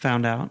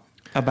 found out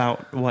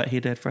about what he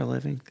did for a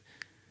living.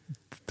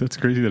 That's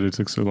crazy that it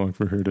took so long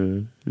for her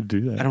to do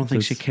that. I don't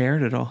think she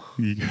cared at all.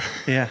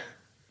 Yeah.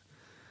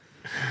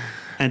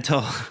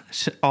 Until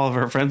all of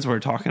her friends were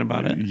talking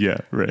about it. Yeah,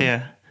 right.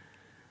 Yeah.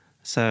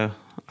 So,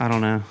 I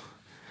don't know.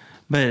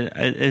 But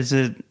is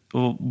it...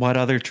 What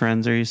other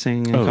trends are you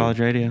seeing in college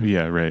radio?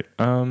 Yeah, right.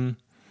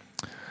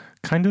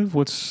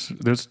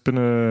 There's been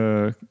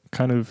a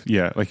kind of,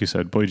 like you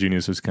said, Boy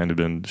Genius has kind of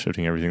been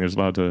shifting everything. There's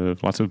lots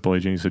of Boy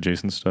Genius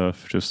adjacent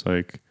stuff, just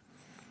like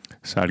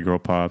sad girl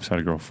pop,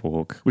 sad girl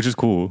folk, which is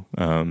cool.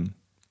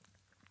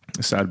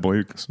 Sad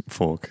boy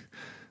folk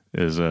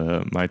is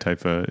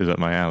is up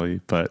my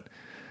alley, but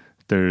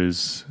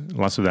there's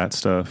lots of that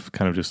stuff,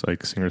 kind of just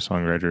like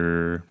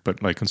singer-songwriter,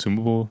 but like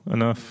consumable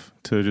enough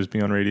to just be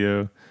on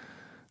radio.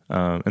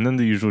 And then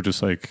the usual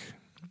just like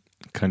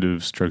kind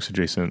of Strokes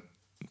adjacent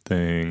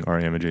thing,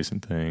 REM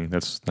adjacent thing.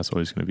 That's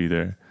always going to be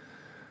there.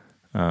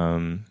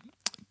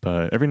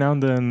 But every now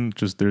and then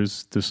just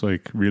there's this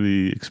like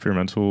really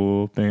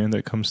experimental band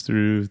that comes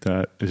through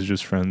that is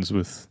just friends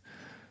with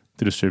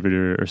the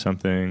distributor or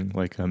something,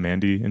 like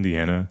Mandy,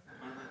 Indiana,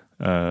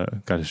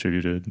 got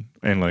distributed,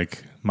 and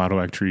like Model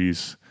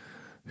Actrice,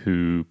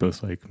 who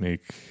both like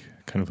make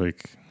kind of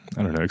like,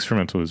 I don't know,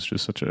 experimental is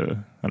just such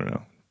a, I don't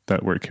know,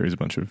 that word carries a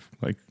bunch of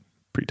like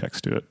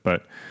pretext to it,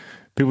 but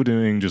people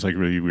doing just like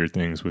really weird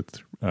things with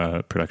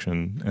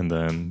production and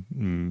then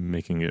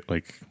making it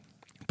like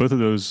both of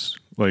those,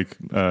 like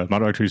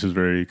Model Actrice is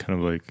very kind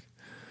of like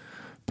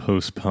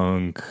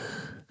post-punk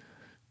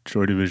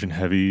Joy Division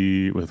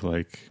heavy with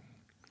like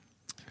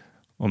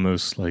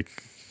almost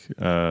like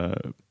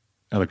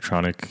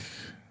electronic,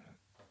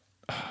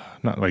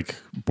 not like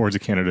Boards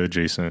of Canada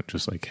adjacent,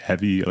 just like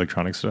heavy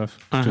electronic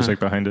stuff, just like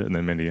behind it. And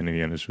then Mandy and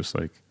Indiana is just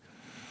like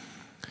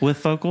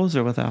with vocals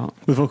or without?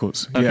 With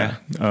vocals, okay.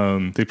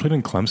 Yeah. They played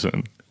in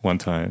Clemson one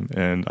time,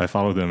 and I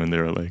followed them, and they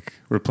were like,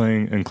 "We're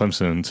playing in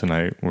Clemson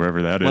tonight, wherever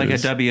that like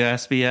is." Like a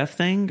WSBF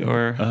thing,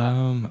 or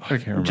I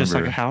can't remember. Just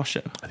like a house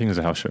show. I think it was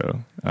a house show,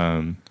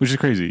 which is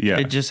crazy. Yeah,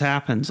 it just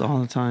happens all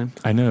the time.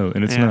 I know,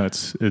 and it's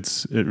nuts.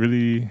 It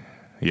really,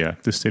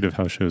 the state of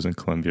house shows in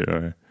Columbia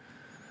are.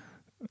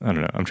 I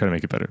don't know. I'm trying to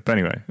make it better, but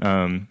anyway,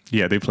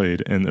 they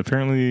played, and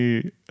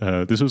apparently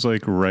this was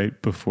like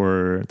right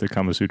before the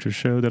Kama Sutra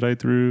show that I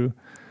threw.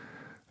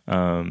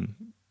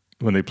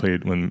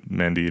 When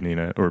Mandy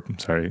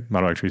and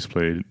Model Actress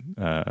played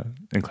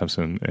in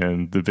Clemson,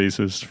 and the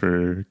bassist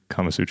for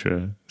Kama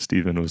Sutra,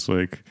 Steven, was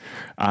like,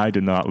 I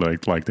did not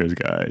like those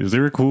guys. They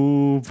were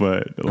cool,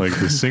 but like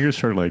the singer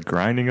started like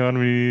grinding on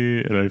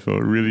me, and I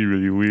felt really,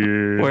 really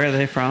weird. Where are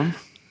they from?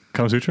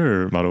 Kama Sutra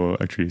or Model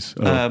Actress?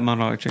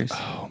 Model Actress.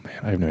 Oh man,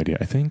 I have no idea.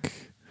 I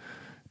think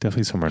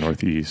definitely somewhere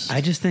northeast. I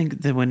just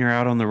think that when you're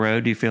out on the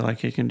road, you feel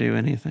like you can do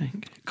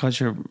anything because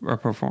you're a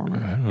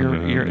performer.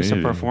 It's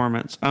a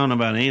performance. I don't know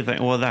about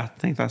anything. Well, I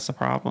think that's the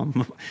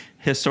problem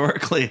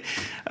historically.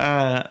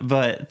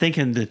 But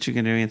thinking that you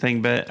can do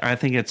anything, but I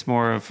think it's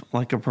more of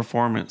like a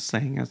performance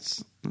thing.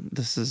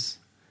 These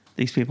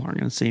people aren't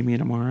going to see me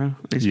tomorrow.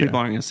 These people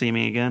aren't going to see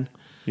me again.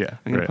 Yeah,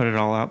 I'm going to put it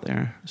all out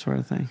there, sort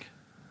of thing.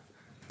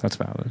 That's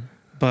valid.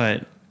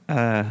 But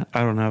I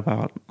don't know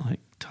about like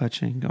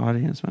touching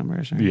audience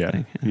members or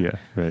anything. Yeah,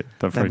 right.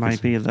 That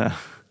might be the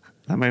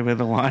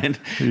line.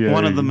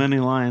 One of the many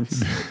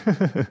lines.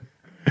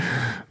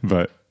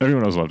 But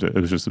everyone else loved it.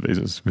 It was just the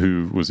bassist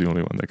who was the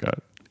only one that got.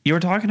 You were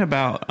talking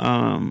about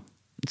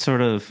sort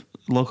of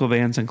local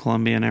bands in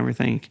Columbia and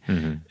everything,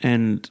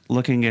 and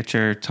looking at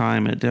your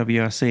time at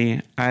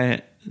WSC,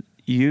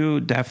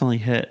 you definitely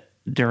hit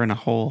during a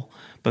hole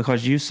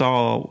because you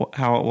saw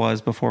how it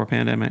was before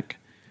pandemic.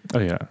 Oh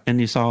yeah, and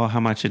you saw how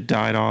much it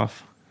died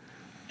off.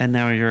 And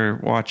now you're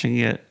watching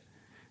it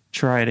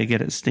try to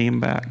get its steam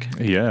back.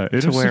 Yeah.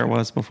 To where it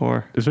was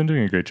before. It's been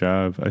doing a great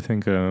job. I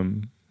think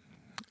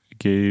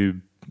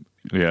Gabe,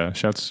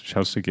 shouts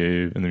to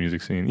Gabe in the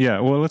music scene. Yeah,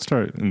 well, let's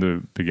start in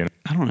the beginning.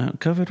 I don't know.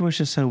 COVID was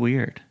just so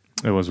weird.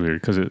 It was weird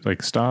because it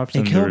like stopped.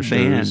 It killed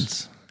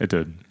bands. It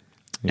did.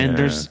 Yeah. And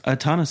there's a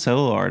ton of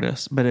solo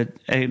artists, but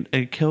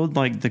it killed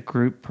like the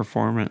group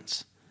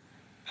performance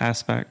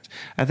aspect.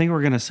 I think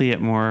we're going to see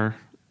it more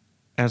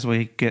as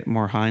we get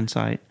more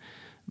hindsight.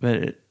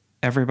 But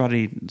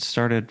everybody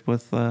started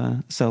with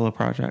solo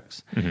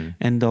projects,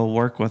 and they'll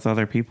work with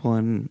other people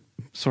and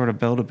sort of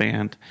build a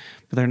band,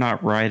 but they're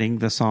not writing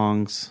the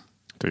songs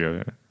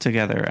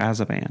together as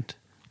a band,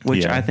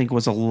 which I think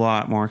was a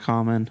lot more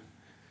common.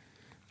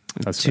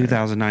 That's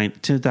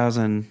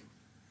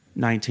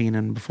 2019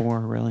 and before,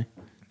 really,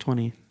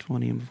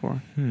 2020 and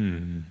before.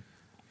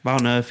 But I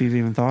don't know if you've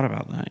even thought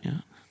about that yet.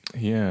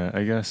 Yeah,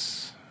 I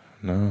guess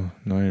no,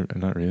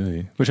 not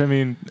really. Which I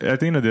mean, at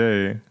the end of the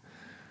day.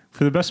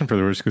 For the best and for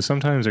the worst, because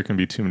sometimes there can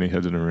be too many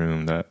heads in a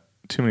room, that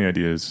too many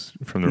ideas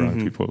from the wrong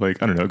people.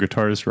 Like, I don't know,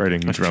 guitarist writing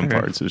drum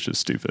parts is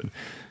just stupid.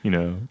 You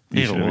know?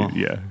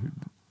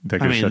 That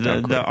gets shut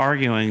down quick. The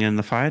arguing and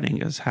the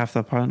fighting is half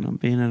the fun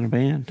of being in a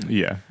band.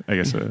 Yeah, I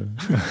guess so.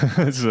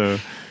 So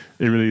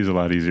it really is a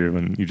lot easier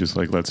when you just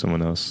like let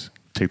someone else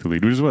take the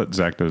lead, which is what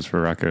Zach does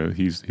for Rocco.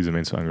 He's the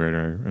main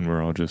songwriter, and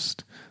we're all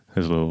just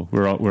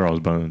we're all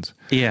his bones.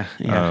 Yeah.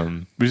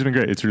 Which has been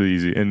great. It's really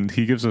easy, and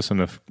he gives us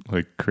enough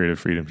like creative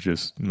freedom to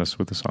just mess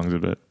with the songs a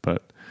bit,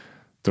 but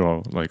they're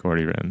all like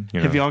already written.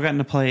 Have y'all gotten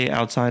to play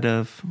outside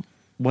of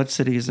what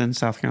cities in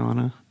South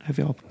Carolina? Have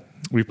y'all?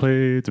 We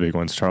played the big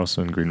ones: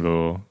 Charleston,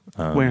 Greenville.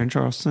 Where in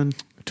Charleston?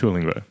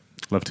 Tualingua.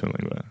 Love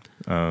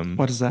Tualingua.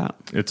 What is that?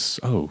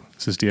 It's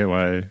this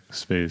DIY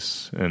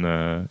space in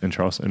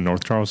Charleston, in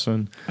North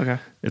Charleston. Okay.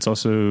 It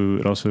also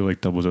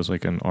like doubles as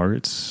like an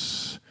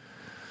arts.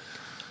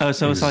 Oh,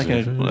 so it's like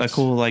a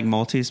cool like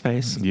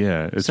multi-space?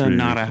 Yeah. It's so really,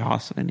 not a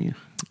house venue?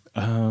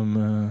 A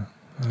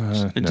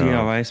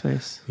DIY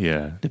space?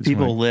 Yeah. Do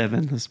people live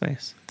in the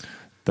space?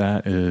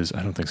 That is,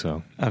 I don't think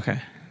so. Okay.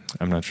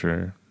 I'm not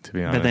sure, to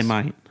be honest. But they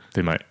might.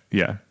 They might.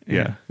 Yeah.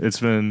 It's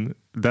been,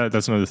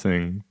 that's another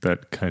thing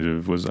that kind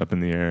of was up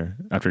in the air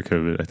after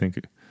COVID. I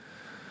think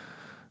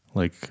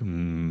like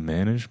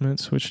management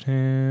switched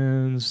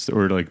hands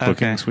or like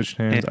booking switched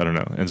hands. I don't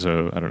know. And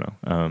so, I don't know.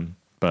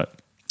 But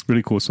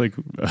really cool. It's like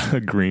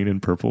green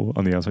and purple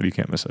on the outside. You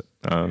can't miss it.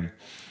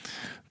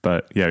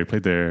 But yeah, we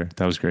played there.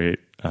 That was great.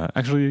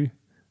 Actually,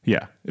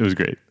 yeah, it was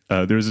great.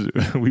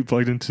 We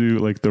plugged into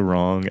like the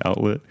wrong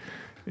outlet,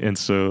 and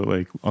so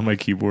like on my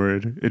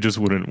keyboard, it just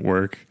wouldn't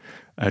work.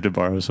 I had to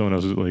borrow someone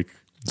else's like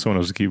someone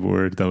else's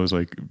keyboard that was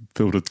like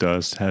filled with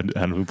dust,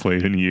 hadn't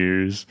played in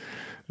years.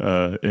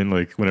 And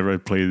like whenever I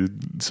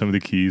played some of the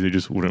keys, they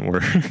just wouldn't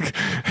work.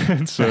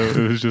 And so it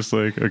was just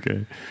like,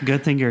 okay.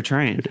 Good thing you're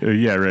trained.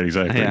 Yeah, right,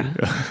 exactly.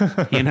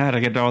 Yeah. You know how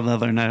to get all the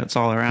other notes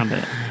all around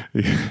it.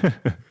 Yeah.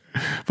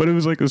 But it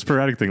was like a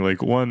sporadic thing.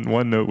 Like one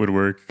note would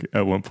work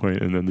at one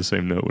point, and then the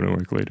same note wouldn't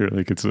work later.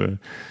 Like it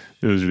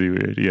was really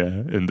weird. Yeah,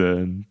 and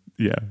then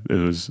it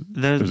was.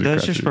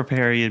 Those just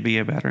prepare you to be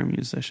a better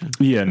musician.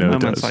 Yeah, no,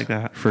 moments it does. like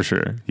that for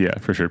sure. Yeah,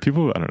 for sure.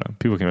 People, I don't know.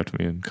 People came up to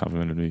me and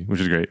complimented me, which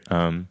is great.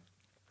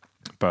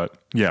 But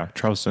yeah,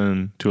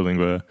 Charleston,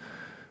 Tuolingua,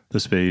 the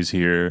Space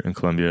here in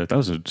Columbia. That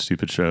was a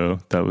stupid show.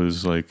 That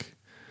was like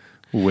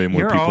way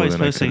more. You're people always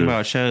than posting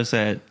about shows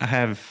that I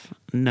have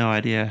no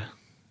idea.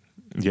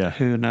 Yeah,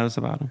 who knows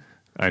about them?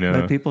 I know.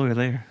 But people are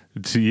there.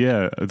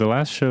 Yeah, the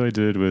last show I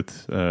did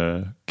with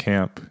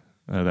Camp,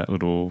 that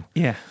little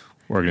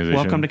organization.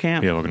 Welcome to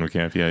Camp. Yeah, welcome to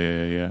Camp.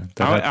 Yeah.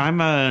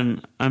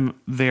 I'm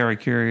very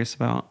curious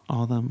about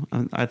all of them.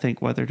 I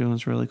think what they're doing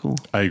is really cool.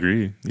 I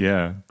agree.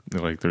 Yeah,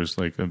 like there's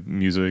like a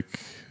music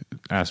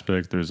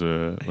aspect. There's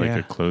a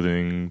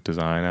clothing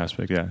design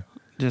aspect. Yeah,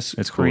 just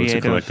it's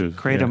creative, cool. It's a collective,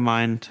 creative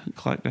mind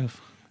collective,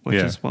 which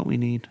is what we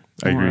need.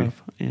 I agree.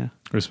 Of. Yeah,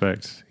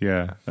 respect.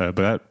 Yeah,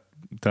 but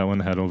that one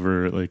had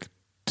over like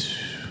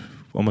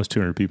almost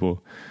 200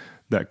 people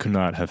that could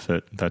not have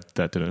fit. That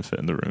didn't fit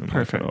in the room.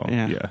 Perfect. At all.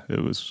 Yeah,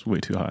 it was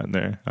way too hot in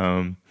there.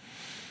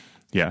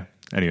 Yeah.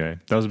 Anyway,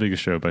 that was the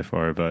biggest show by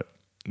far. But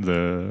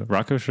the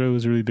Rocco show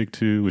was really big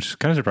too, which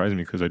kind of surprised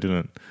me because I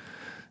didn't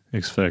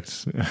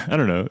expect. I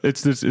don't know.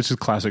 It's just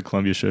classic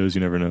Columbia shows.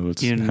 You never know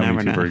how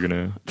many people are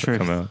gonna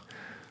come out.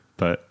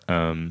 But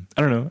I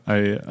don't know.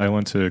 I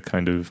want to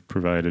kind of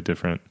provide a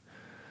different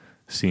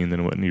scene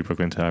than what New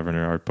Brooklyn Tavern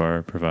or Art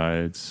Bar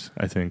provides.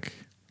 I think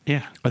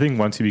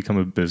once you become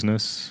a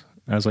business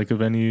as like a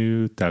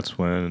venue, that's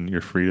when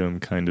your freedom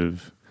kind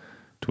of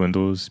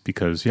dwindles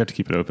because you have to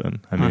keep it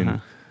open. I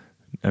mean,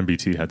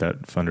 MBT had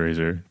that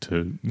fundraiser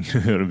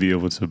to be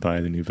able to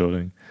buy the new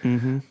building.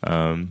 Mm-hmm.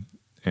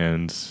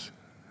 And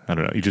I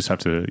don't know,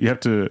 you have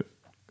to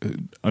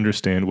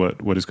understand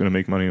what is going to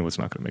make money and what's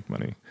not going to make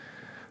money.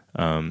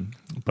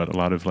 But a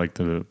lot of like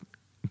the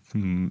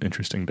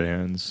interesting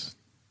bands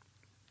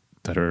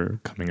that are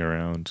coming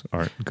around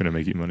aren't going to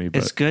make you money.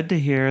 But it's good to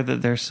hear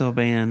that there's still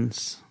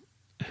bands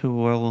who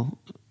will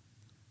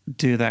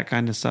do that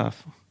kind of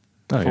stuff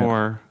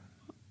for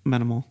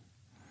minimal.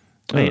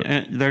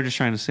 They're just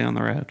trying to stay on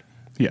the road.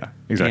 Yeah,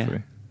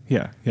 exactly.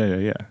 Yeah.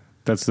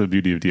 That's the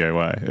beauty of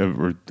DIY,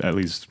 or at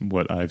least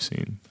what I've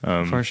seen.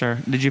 For sure.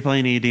 Did you play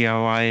any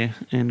DIY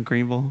in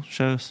Greenville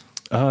shows?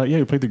 Yeah,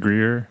 we played the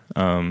Greer.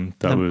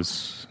 That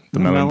was the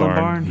Melon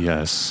Barn.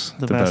 Yes,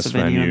 the best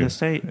venue in the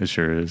state. It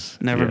sure is.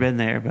 Never been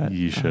there, but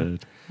you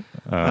should.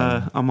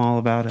 I'm all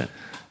about it.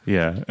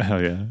 Yeah,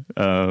 hell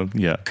yeah.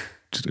 Yeah,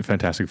 just a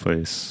fantastic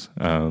place.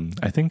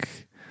 I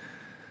think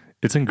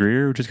it's in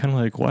Greer, which is kind of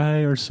like, why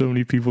are so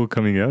many people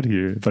coming out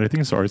here? But I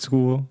think it's art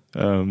school,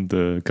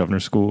 the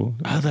Governor's School.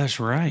 Oh, that's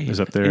right. Is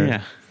up there.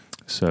 Yeah.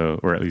 So,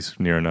 or at least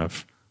near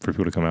enough for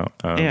people to come out.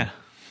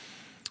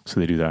 So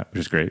they do that, which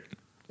is great.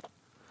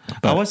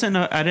 But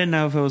I didn't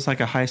know if it was like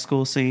a high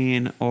school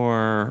scene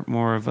or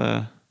more of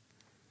a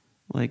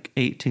like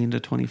 18 to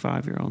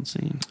 25-year-old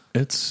scene.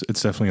 It's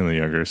definitely on the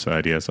younger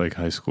side. Yeah, it's like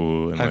high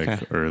school and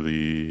like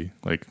early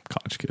like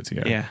college kids.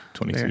 Yeah.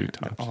 22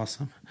 tops.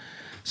 Awesome.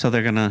 So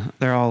they'll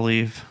all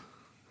leave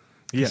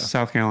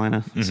South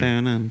Carolina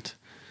soon and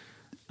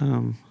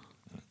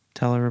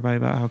tell everybody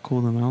about how cool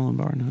the Melon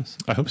Barn is.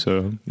 I hope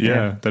so.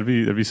 Yeah. That'd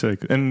be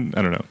sick. And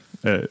I don't know.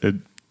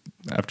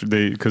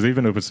 Because they've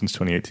been open since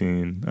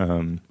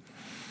 2018,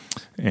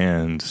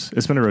 and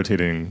it's been a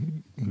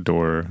rotating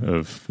door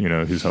of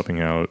who's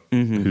helping out,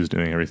 who's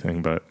doing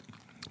everything, but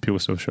people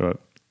still show up,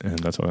 and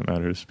that's all that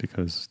matters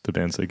because the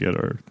bands they get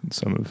are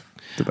some of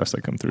the best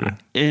that come through.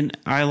 And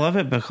I love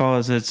it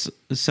because it's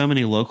so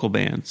many local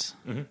bands,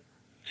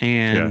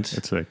 and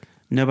it's like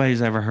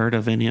nobody's ever heard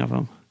of any of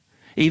them.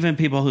 Even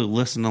people who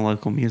listen to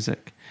local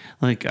music,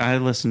 like I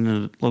listen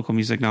to local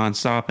music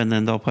nonstop, and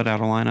then they'll put out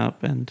a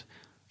lineup and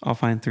I'll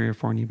find 3 or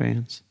 4 new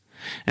bands.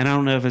 And I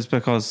don't know if it's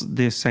because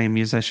these same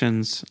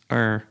musicians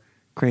are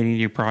creating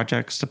new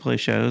projects to play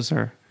shows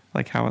or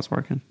like how it's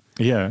working.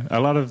 Yeah,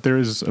 there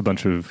is a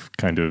bunch of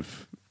kind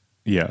of,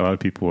 a lot of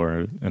people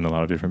are in a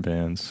lot of different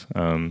bands.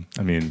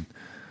 I mean,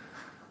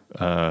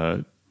 2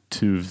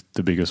 of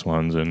the biggest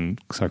ones in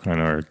South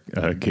Carolina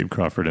are Gabe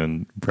Crawford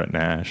and Brett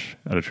Nash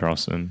out of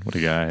Charleston. What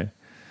a guy.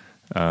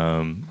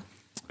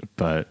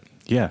 But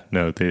yeah,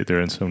 no,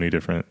 they're in so many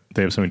different.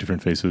 They have so many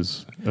different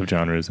faces of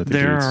genres that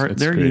they do.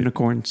 They're great.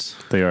 Unicorns.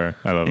 They are.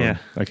 I love them.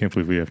 I can't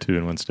believe we have 2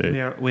 in one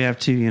state. We have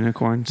 2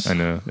 unicorns. I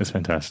know, it's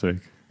fantastic.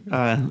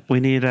 We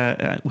need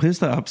who's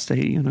the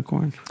upstate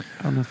unicorn?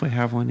 I don't know if we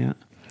have one yet.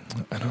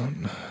 I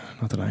don't.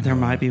 Not that I know. There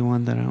might be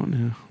one that I don't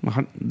know.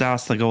 Well,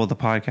 that's the goal of the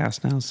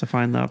podcast now, is to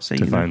find the upstate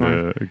unicorn. To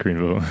find the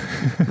Greenville.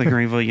 The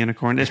Greenville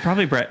unicorn. It's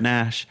probably Brett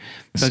Nash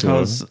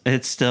because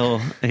it's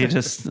still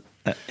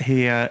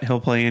he'll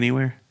play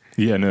anywhere.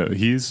 Yeah, no,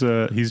 he's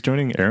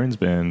joining Aaron's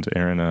band,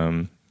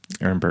 Aaron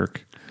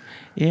Burke.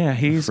 Yeah,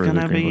 he's for going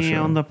the to Greenville be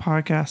show. on the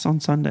podcast on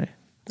Sunday.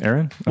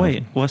 Aaron?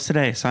 Wait, what's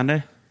today?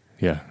 Sunday?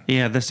 Yeah.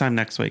 Yeah, this time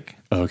next week.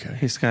 Oh, okay.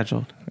 He's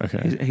scheduled.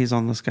 Okay. He's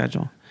on the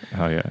schedule.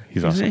 Oh, yeah.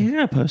 He's awesome. He's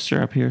got a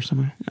poster up here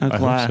somewhere. A hope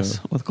glass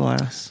so. with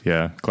glass.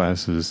 Yeah,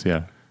 Glass is,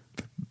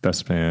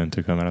 best band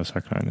to come out of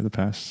South Carolina in the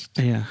past,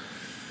 Yeah.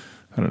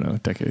 I don't know,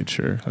 decade,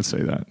 sure. Let's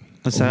say that.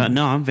 So,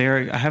 no,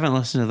 I haven't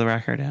listened to the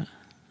record yet.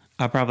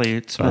 I'll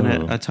probably spin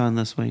it a ton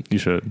this week. You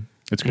should.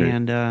 It's great.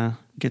 And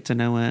get to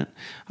know it.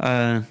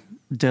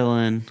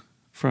 Dylan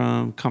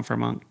from Comfort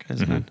Monk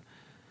has been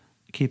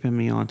keeping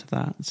me onto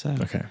that. So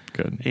Okay,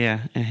 good.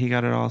 yeah, and he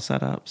got it all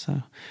set up.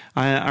 So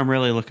I'm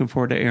really looking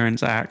forward to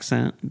Aaron's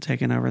accent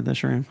taking over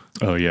this room.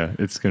 Oh, yeah,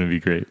 it's going to be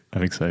great.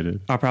 I'm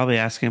excited. I'll probably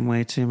ask him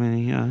way too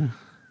many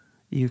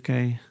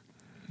UK.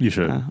 You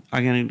should.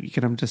 I'm going to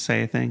get him to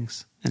say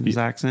things in his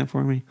accent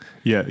for me.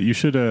 Yeah, you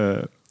should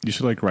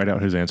like write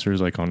out his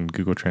answers like on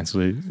Google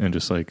Translate and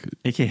just like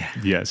say,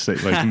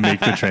 like make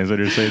the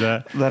translator say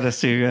that. That is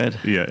too good.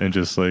 Yeah, and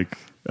just like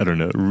I don't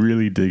know,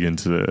 really dig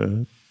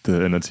into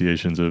the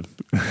enunciations of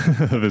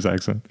of his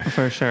accent.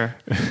 For sure.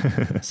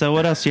 So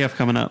what else do you have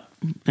coming up?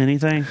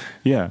 Anything?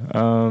 Yeah.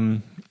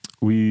 So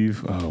we're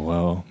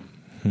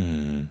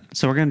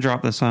going to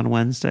drop this on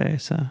Wednesday.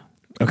 So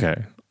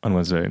okay, on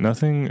Wednesday.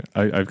 Nothing.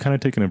 I've kind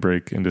of taken a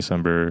break in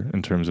December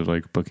in terms of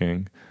like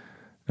booking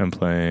and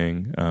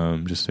playing,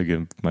 just to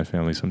give my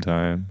family some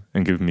time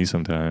and give me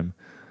some time.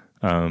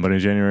 But in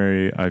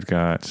January, I've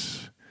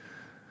got,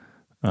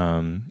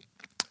 I'm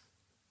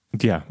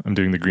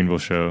doing the Greenville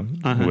show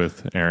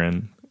with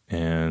Aaron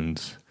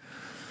and,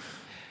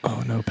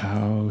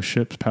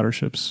 powder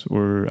ships,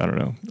 or I don't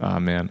know. Ah,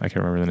 man, I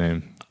can't remember the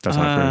name. That's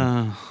my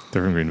friend.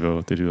 They're from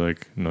Greenville. They do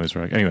like noise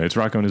rock. Anyway, it's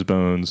Rock on His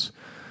Bones.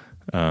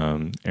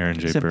 Aaron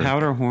J. is it Burke.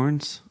 Powder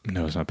Horns?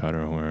 No, it's not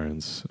Powder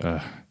Horns.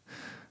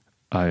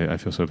 I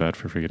feel so bad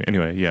for forgetting.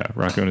 Anyway, yeah,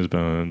 Rock on His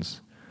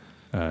Bones.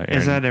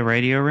 Is that a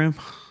radio room?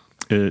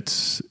 It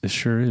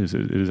sure is.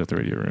 It is at the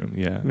radio room.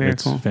 Yeah, Very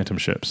it's cool. Phantom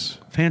Ships,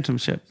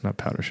 Not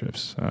Powder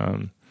Ships.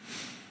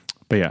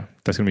 But yeah,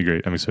 that's gonna be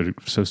great. I'm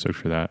so stoked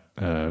for that.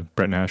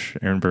 Brett Nash,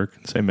 Aaron Burke,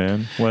 same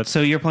band. What?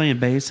 So you're playing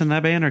bass in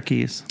that band or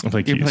keys? I'm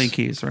playing You're keys. playing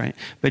keys, right?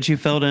 But you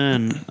filled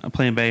in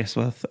playing bass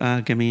with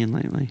Gamine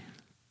lately.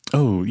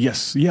 Oh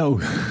yes, yeah.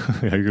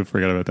 I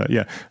forgot about that.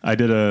 Yeah, I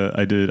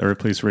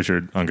replaced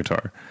Richard on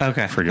guitar.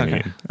 Okay, for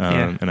Gamine.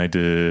 Yeah. And I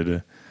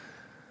did.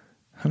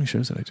 How many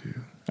shows did I do?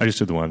 I just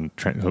did the one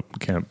Hope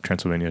Camp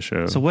Transylvania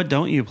show. So what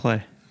don't you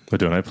play? What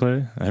don't I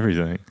play?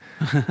 Everything.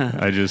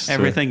 I just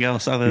Everything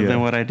else other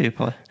than what I do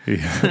play.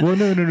 Yeah. Well,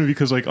 no,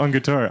 because like on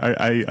guitar,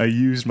 I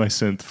used my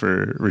synth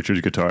for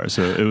Richard's guitar,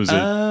 so it was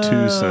a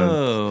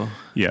 2-synth.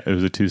 Yeah, it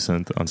was a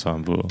 2-synth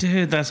ensemble.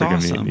 Dude, that's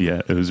awesome.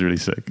 Yeah, it was really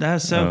sick.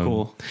 That's so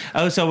cool.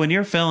 Oh, so when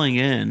you're filling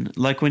in,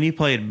 like when you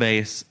played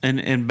bass,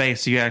 and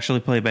bass, do you actually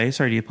play bass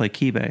or do you play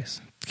key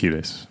bass? Key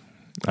bass.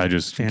 I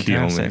just key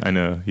Fantastic. only. I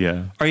know.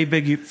 Yeah. Are you a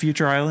big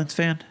Future Islands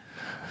fan?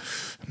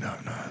 No,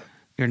 I'm not.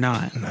 You're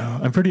not. No,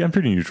 I'm pretty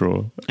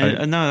neutral. No,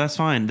 that's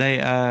fine. They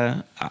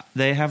have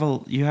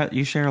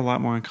you share a lot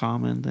more in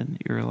common than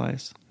you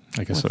realize.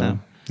 I guess so.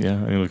 Them. Yeah,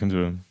 I need to look into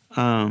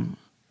them.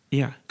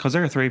 Yeah, because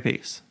they're a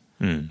 3-piece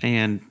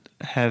and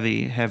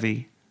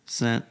heavy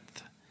synth,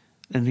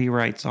 and he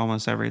writes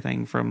almost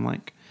everything from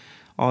like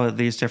all of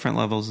these different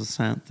levels of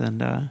synth.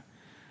 And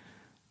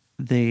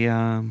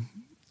the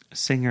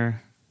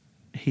singer,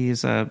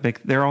 he's a big.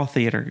 They're all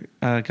theater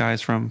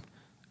guys from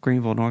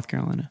Greenville, North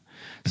Carolina.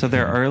 So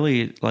their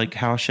early like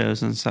house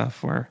shows and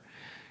stuff were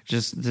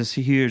just this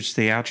huge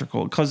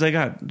theatrical, because they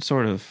went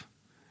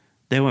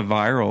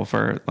viral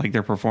for like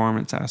their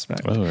performance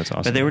aspect. Oh, that's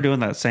awesome. But they were doing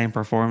that same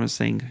performance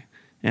thing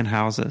in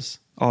houses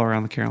all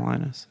around the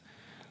Carolinas,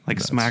 like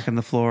smacking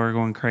the floor,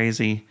 going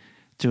crazy,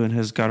 doing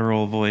his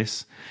guttural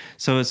voice.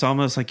 So it's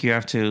almost like you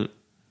have to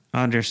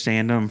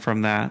understand them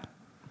from that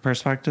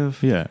perspective.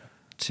 Yeah.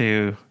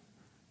 To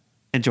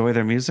enjoy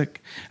their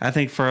music. I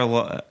think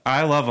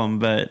I love him,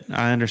 but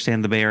I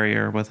understand the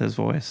barrier with his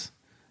voice,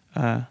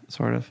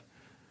 sort of.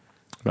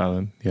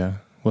 Valid. Yeah.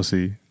 We'll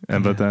see.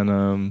 But then,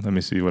 let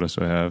me see. What else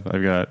do I have?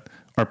 I've got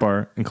Art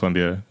Bar in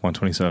Columbia,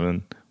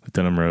 127 with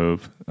Denim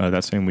Robe.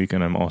 That same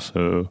weekend, I'm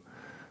also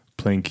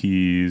playing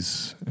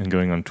keys and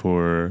going on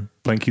tour.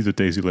 Playing keys with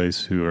Daisy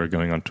Lace, who are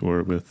going on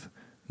tour with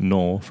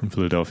Noel from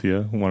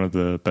Philadelphia, one of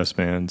the best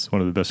bands,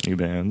 one of the best new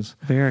bands.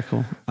 Very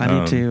cool. I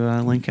need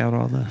to link out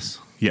all this.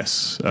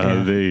 Yes,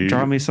 they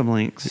draw me some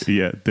links.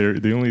 Yeah,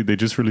 they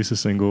just released a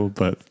single,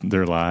 but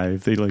they're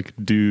live. They like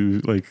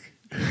do like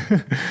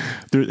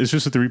it's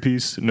just a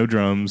 3-piece, no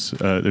drums.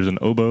 There's an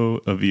oboe,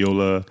 a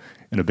viola,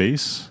 and a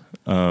bass.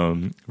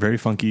 Very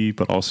funky,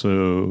 but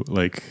also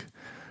like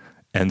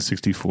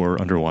N64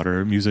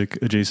 underwater music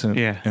adjacent.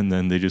 Yeah, and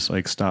then they just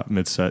like stop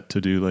mid set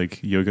to do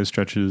like yoga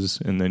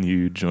stretches, and then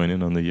you join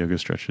in on the yoga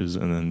stretches,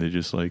 and then they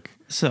just like.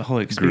 It's a whole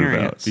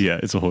experience. Yeah,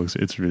 it's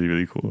it's really,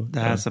 really cool.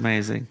 That's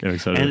amazing. I'm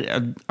excited.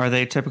 And are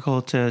they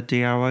typical to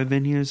DIY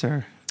venues,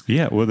 or?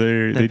 Yeah, well,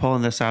 they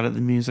pulling this out at the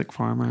music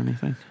farm or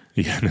anything?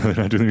 Yeah, no, they're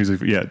not doing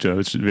music. Yeah, Joe,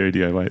 it's very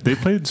DIY. They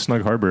played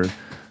Snug Harbor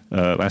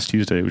last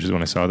Tuesday, which is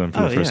when I saw them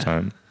for the first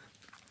time.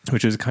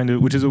 Which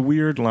is a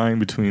weird line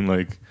between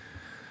like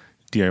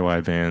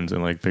DIY bands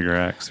and like bigger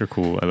acts. They're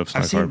cool. I love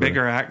Snug Harbor. I've seen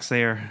bigger acts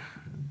there.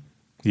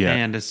 Yeah,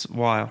 and it's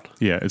wild.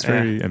 Yeah, it's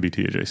very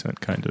MBT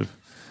adjacent, kind of,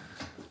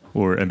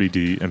 or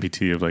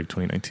MBT of like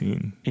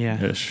 2019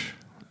 ish.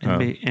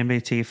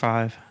 MBT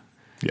 5.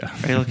 Yeah.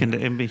 Are you looking to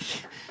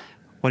MBT?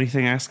 What do you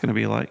think that's going to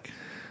be like?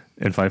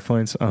 In 5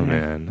 points? Oh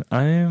man,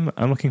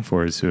 I'm looking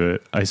forward to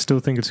it. I still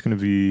think it's going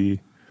to be.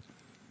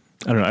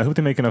 I don't know. I hope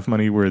they make enough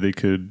money where they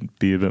could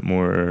be a bit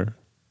more,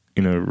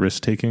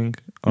 risk taking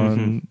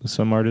on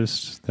some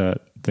artists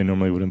that they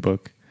normally wouldn't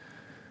book.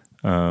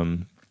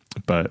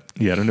 But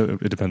yeah, I don't know.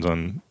 It depends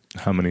on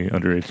how many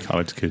underage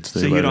college kids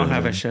they. So you don't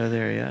have a show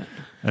there yet?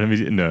 I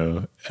mean,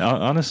 no.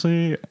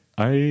 Honestly,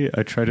 I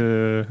try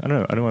to. I don't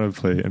know. I don't want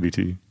to play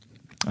MBT.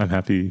 I'm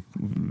happy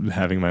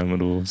having my own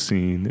little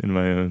scene in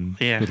my own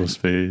little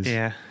space.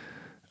 Yeah.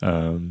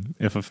 No.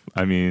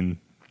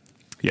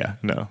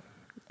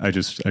 I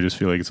just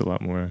feel like it's a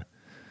lot more.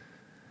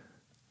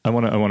 I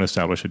want to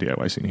establish a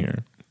DIY scene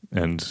here,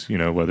 and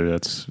whether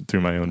that's through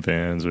my own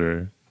bands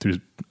or through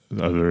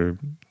other.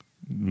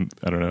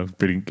 I don't know,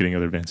 getting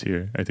other bands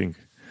here. I think.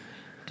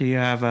 Do you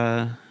have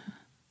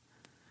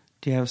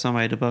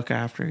somebody to book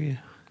after you?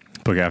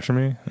 Book after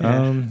me?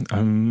 Yeah.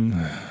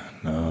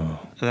 No.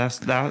 That's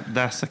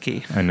the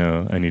key. I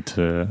know. I need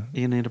to.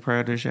 You need a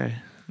protege.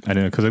 I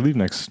know, because I leave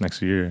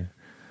next year,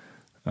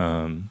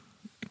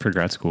 for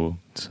grad school.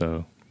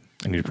 So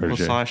I need a protege.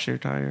 We'll slash your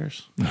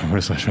tires.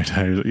 We'll slash my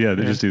tires. Yeah,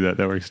 they just do that.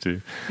 That works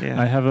too.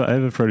 Yeah. I have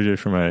a protege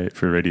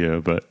for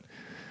radio, but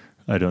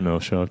I don't know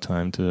if she'll have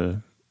time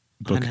to.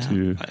 I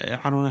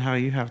don't know how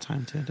you have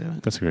time to do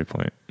it. That's a great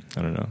point.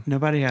 I don't know.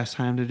 Nobody has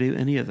time to do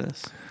any of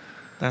this.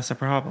 That's a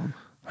problem.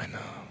 I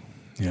know.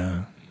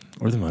 Yeah.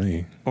 Or the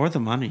money.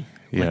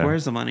 Yeah. Like,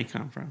 where's the money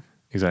come from?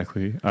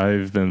 Exactly.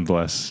 I've been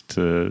blessed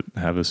to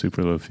have a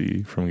super low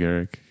fee from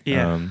Garrick.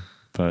 Yeah.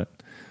 But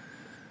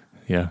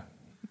yeah,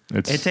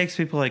 it takes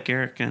people like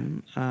Garrick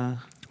and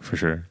for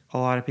sure a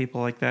lot of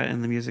people like that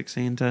in the music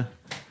scene to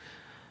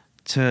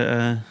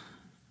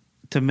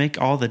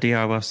make all the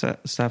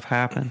DIY stuff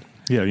happen.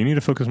 Yeah, you need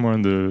to focus more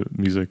on the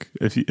music.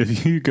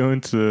 If you go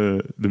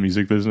into the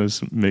music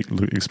business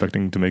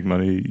expecting to make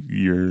money,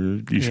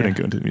 you shouldn't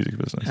go into the music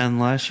business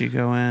unless you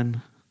go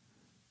in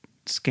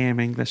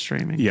scamming the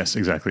streaming. Yes,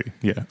 exactly.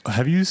 Yeah.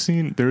 Have you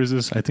seen? There is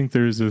this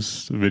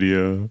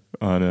video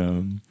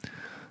on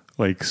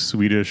like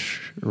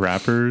Swedish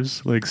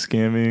rappers like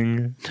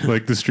scamming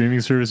like the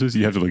streaming services.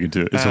 You have to look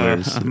into it. It's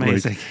hilarious.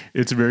 Amazing. Like,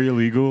 it's very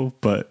illegal,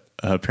 but.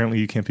 Apparently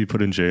you can't be put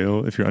in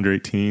jail if you're under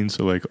 18.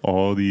 So like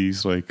all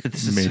these like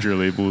major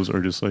labels are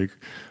just like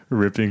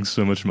ripping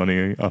so much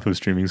money off of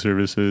streaming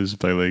services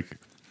by like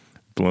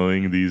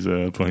blowing these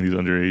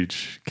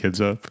underage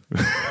kids up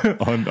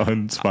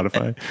on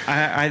Spotify.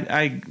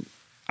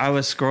 I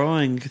was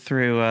scrolling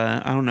through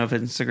I don't know if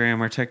Instagram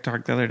or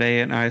TikTok the other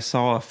day, and I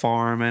saw a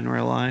farm in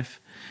real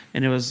life,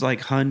 and it was like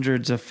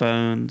hundreds of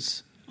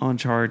phones on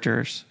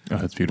chargers. Oh,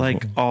 that's beautiful.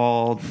 Like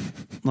all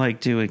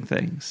like doing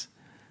things,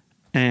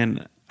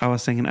 and I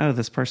was thinking,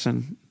 this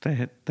person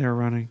they're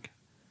running,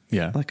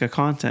 like a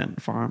content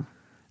farm.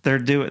 They're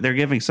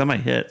giving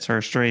somebody hits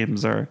or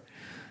streams or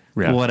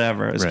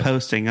whatever is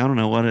posting. I don't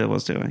know what it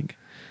was doing.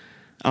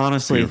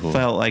 Honestly, it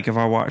felt like if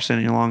I watched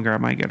any longer, I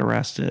might get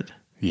arrested.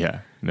 Yeah,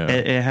 no,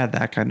 it had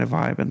that kind of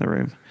vibe in the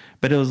room,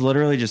 but it was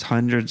literally just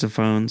hundreds of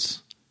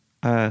phones,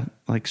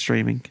 like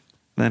streaming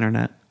the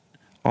internet,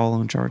 all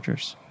on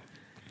chargers,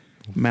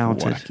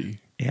 mounted. Wacky.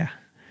 Yeah,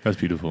 that's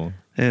beautiful.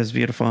 It was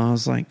beautiful. I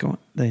was like,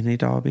 they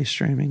need to all be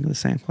streaming the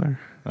sampler.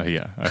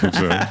 Yeah, I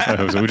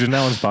hope so. Which is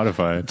now on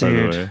Spotify,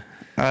 dude, by the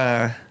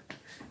way.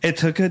 It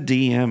took a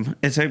DM.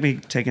 It took me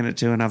taking it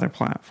to another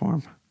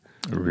platform.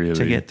 Really?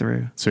 To get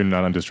through. So you're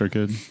not on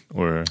DistroKid?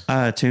 Or?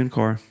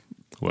 TuneCore.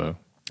 Whoa.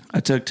 I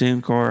took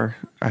TuneCore.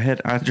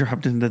 I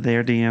dropped into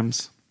their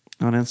DMs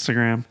on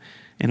Instagram,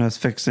 and it was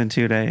fixed in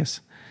 2 days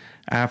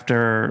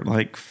after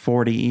like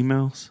 40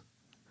 emails.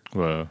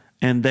 Whoa.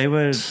 And they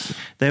would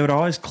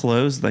always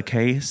close the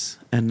case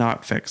and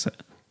not fix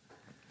it.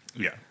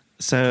 Yeah.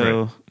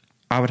 So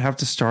I would have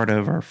to start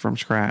over from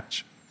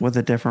scratch with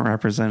a different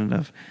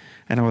representative,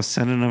 and I was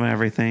sending them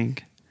everything.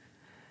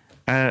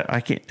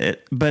 I can't.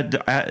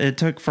 It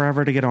took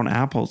forever to get on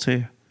Apple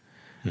too,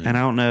 and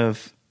I don't know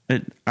if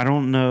it. I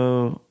don't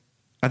know.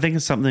 I think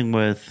it's something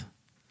with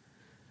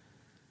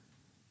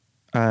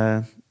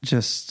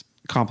just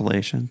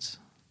compilations.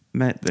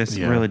 It's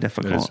really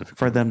difficult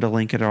for them to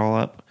link it all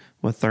up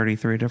with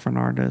 33 different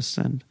artists,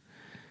 and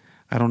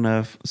I don't know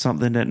if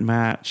something didn't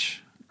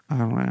match. I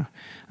don't know.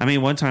 I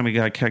mean, one time we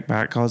got kicked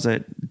back because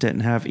it didn't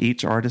have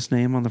each artist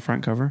name on the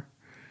front cover.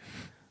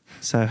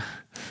 So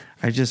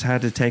I just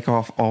had to take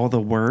off all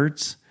the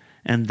words,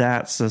 and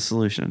that's the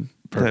solution.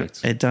 Perfect.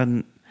 It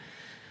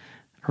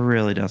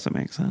really doesn't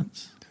make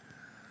sense.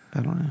 I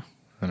don't know.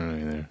 I don't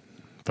know either.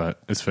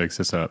 But it's fixed.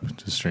 It's up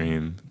to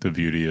stream the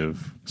beauty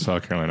of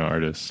South Carolina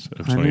artists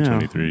of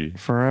 2023.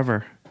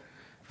 Forever.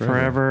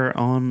 forever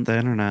on the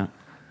internet.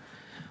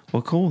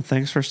 Well, cool.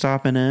 Thanks for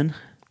stopping in.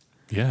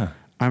 Yeah.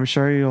 I'm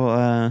sure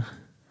you'll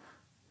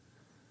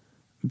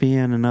be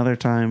in another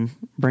time.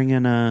 Bring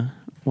in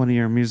one of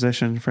your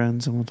musician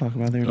friends and we'll talk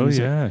about their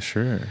music. Oh, yeah,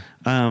 sure.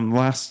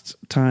 Last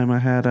time I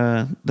had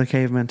the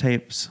Caveman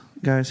Tapes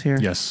guys here.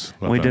 Yes.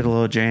 We did a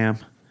little jam.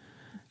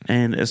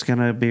 And it's going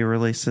to be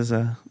released as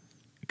a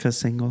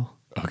single.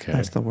 Okay.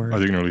 That's the word. Are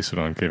they going to release it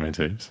on Caveman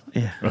Tapes?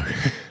 Yeah.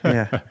 Okay.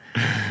 Yeah.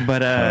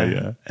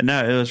 But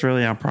no, it was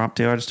really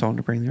impromptu. I just told them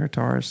to bring their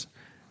guitars.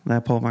 And I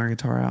pulled my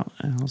guitar out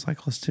and I was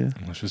like, let's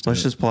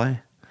just play.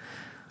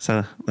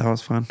 So that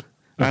was fun.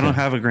 Okay. I don't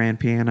have a grand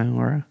piano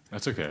or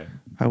that's okay.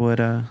 I would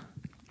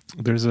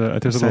there's a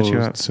little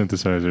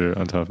synthesizer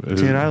on top of it.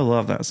 Dude, I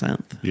love that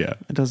synth. Yeah.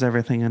 It does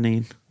everything I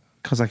need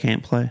because I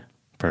can't play.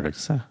 Perfect.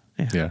 So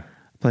yeah.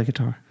 Play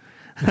guitar.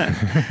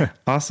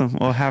 Awesome.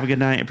 Well, have a good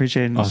night.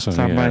 Appreciate it. Awesome.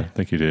 Stop by.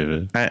 Thank you,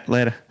 David. All right,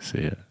 later.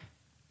 See ya.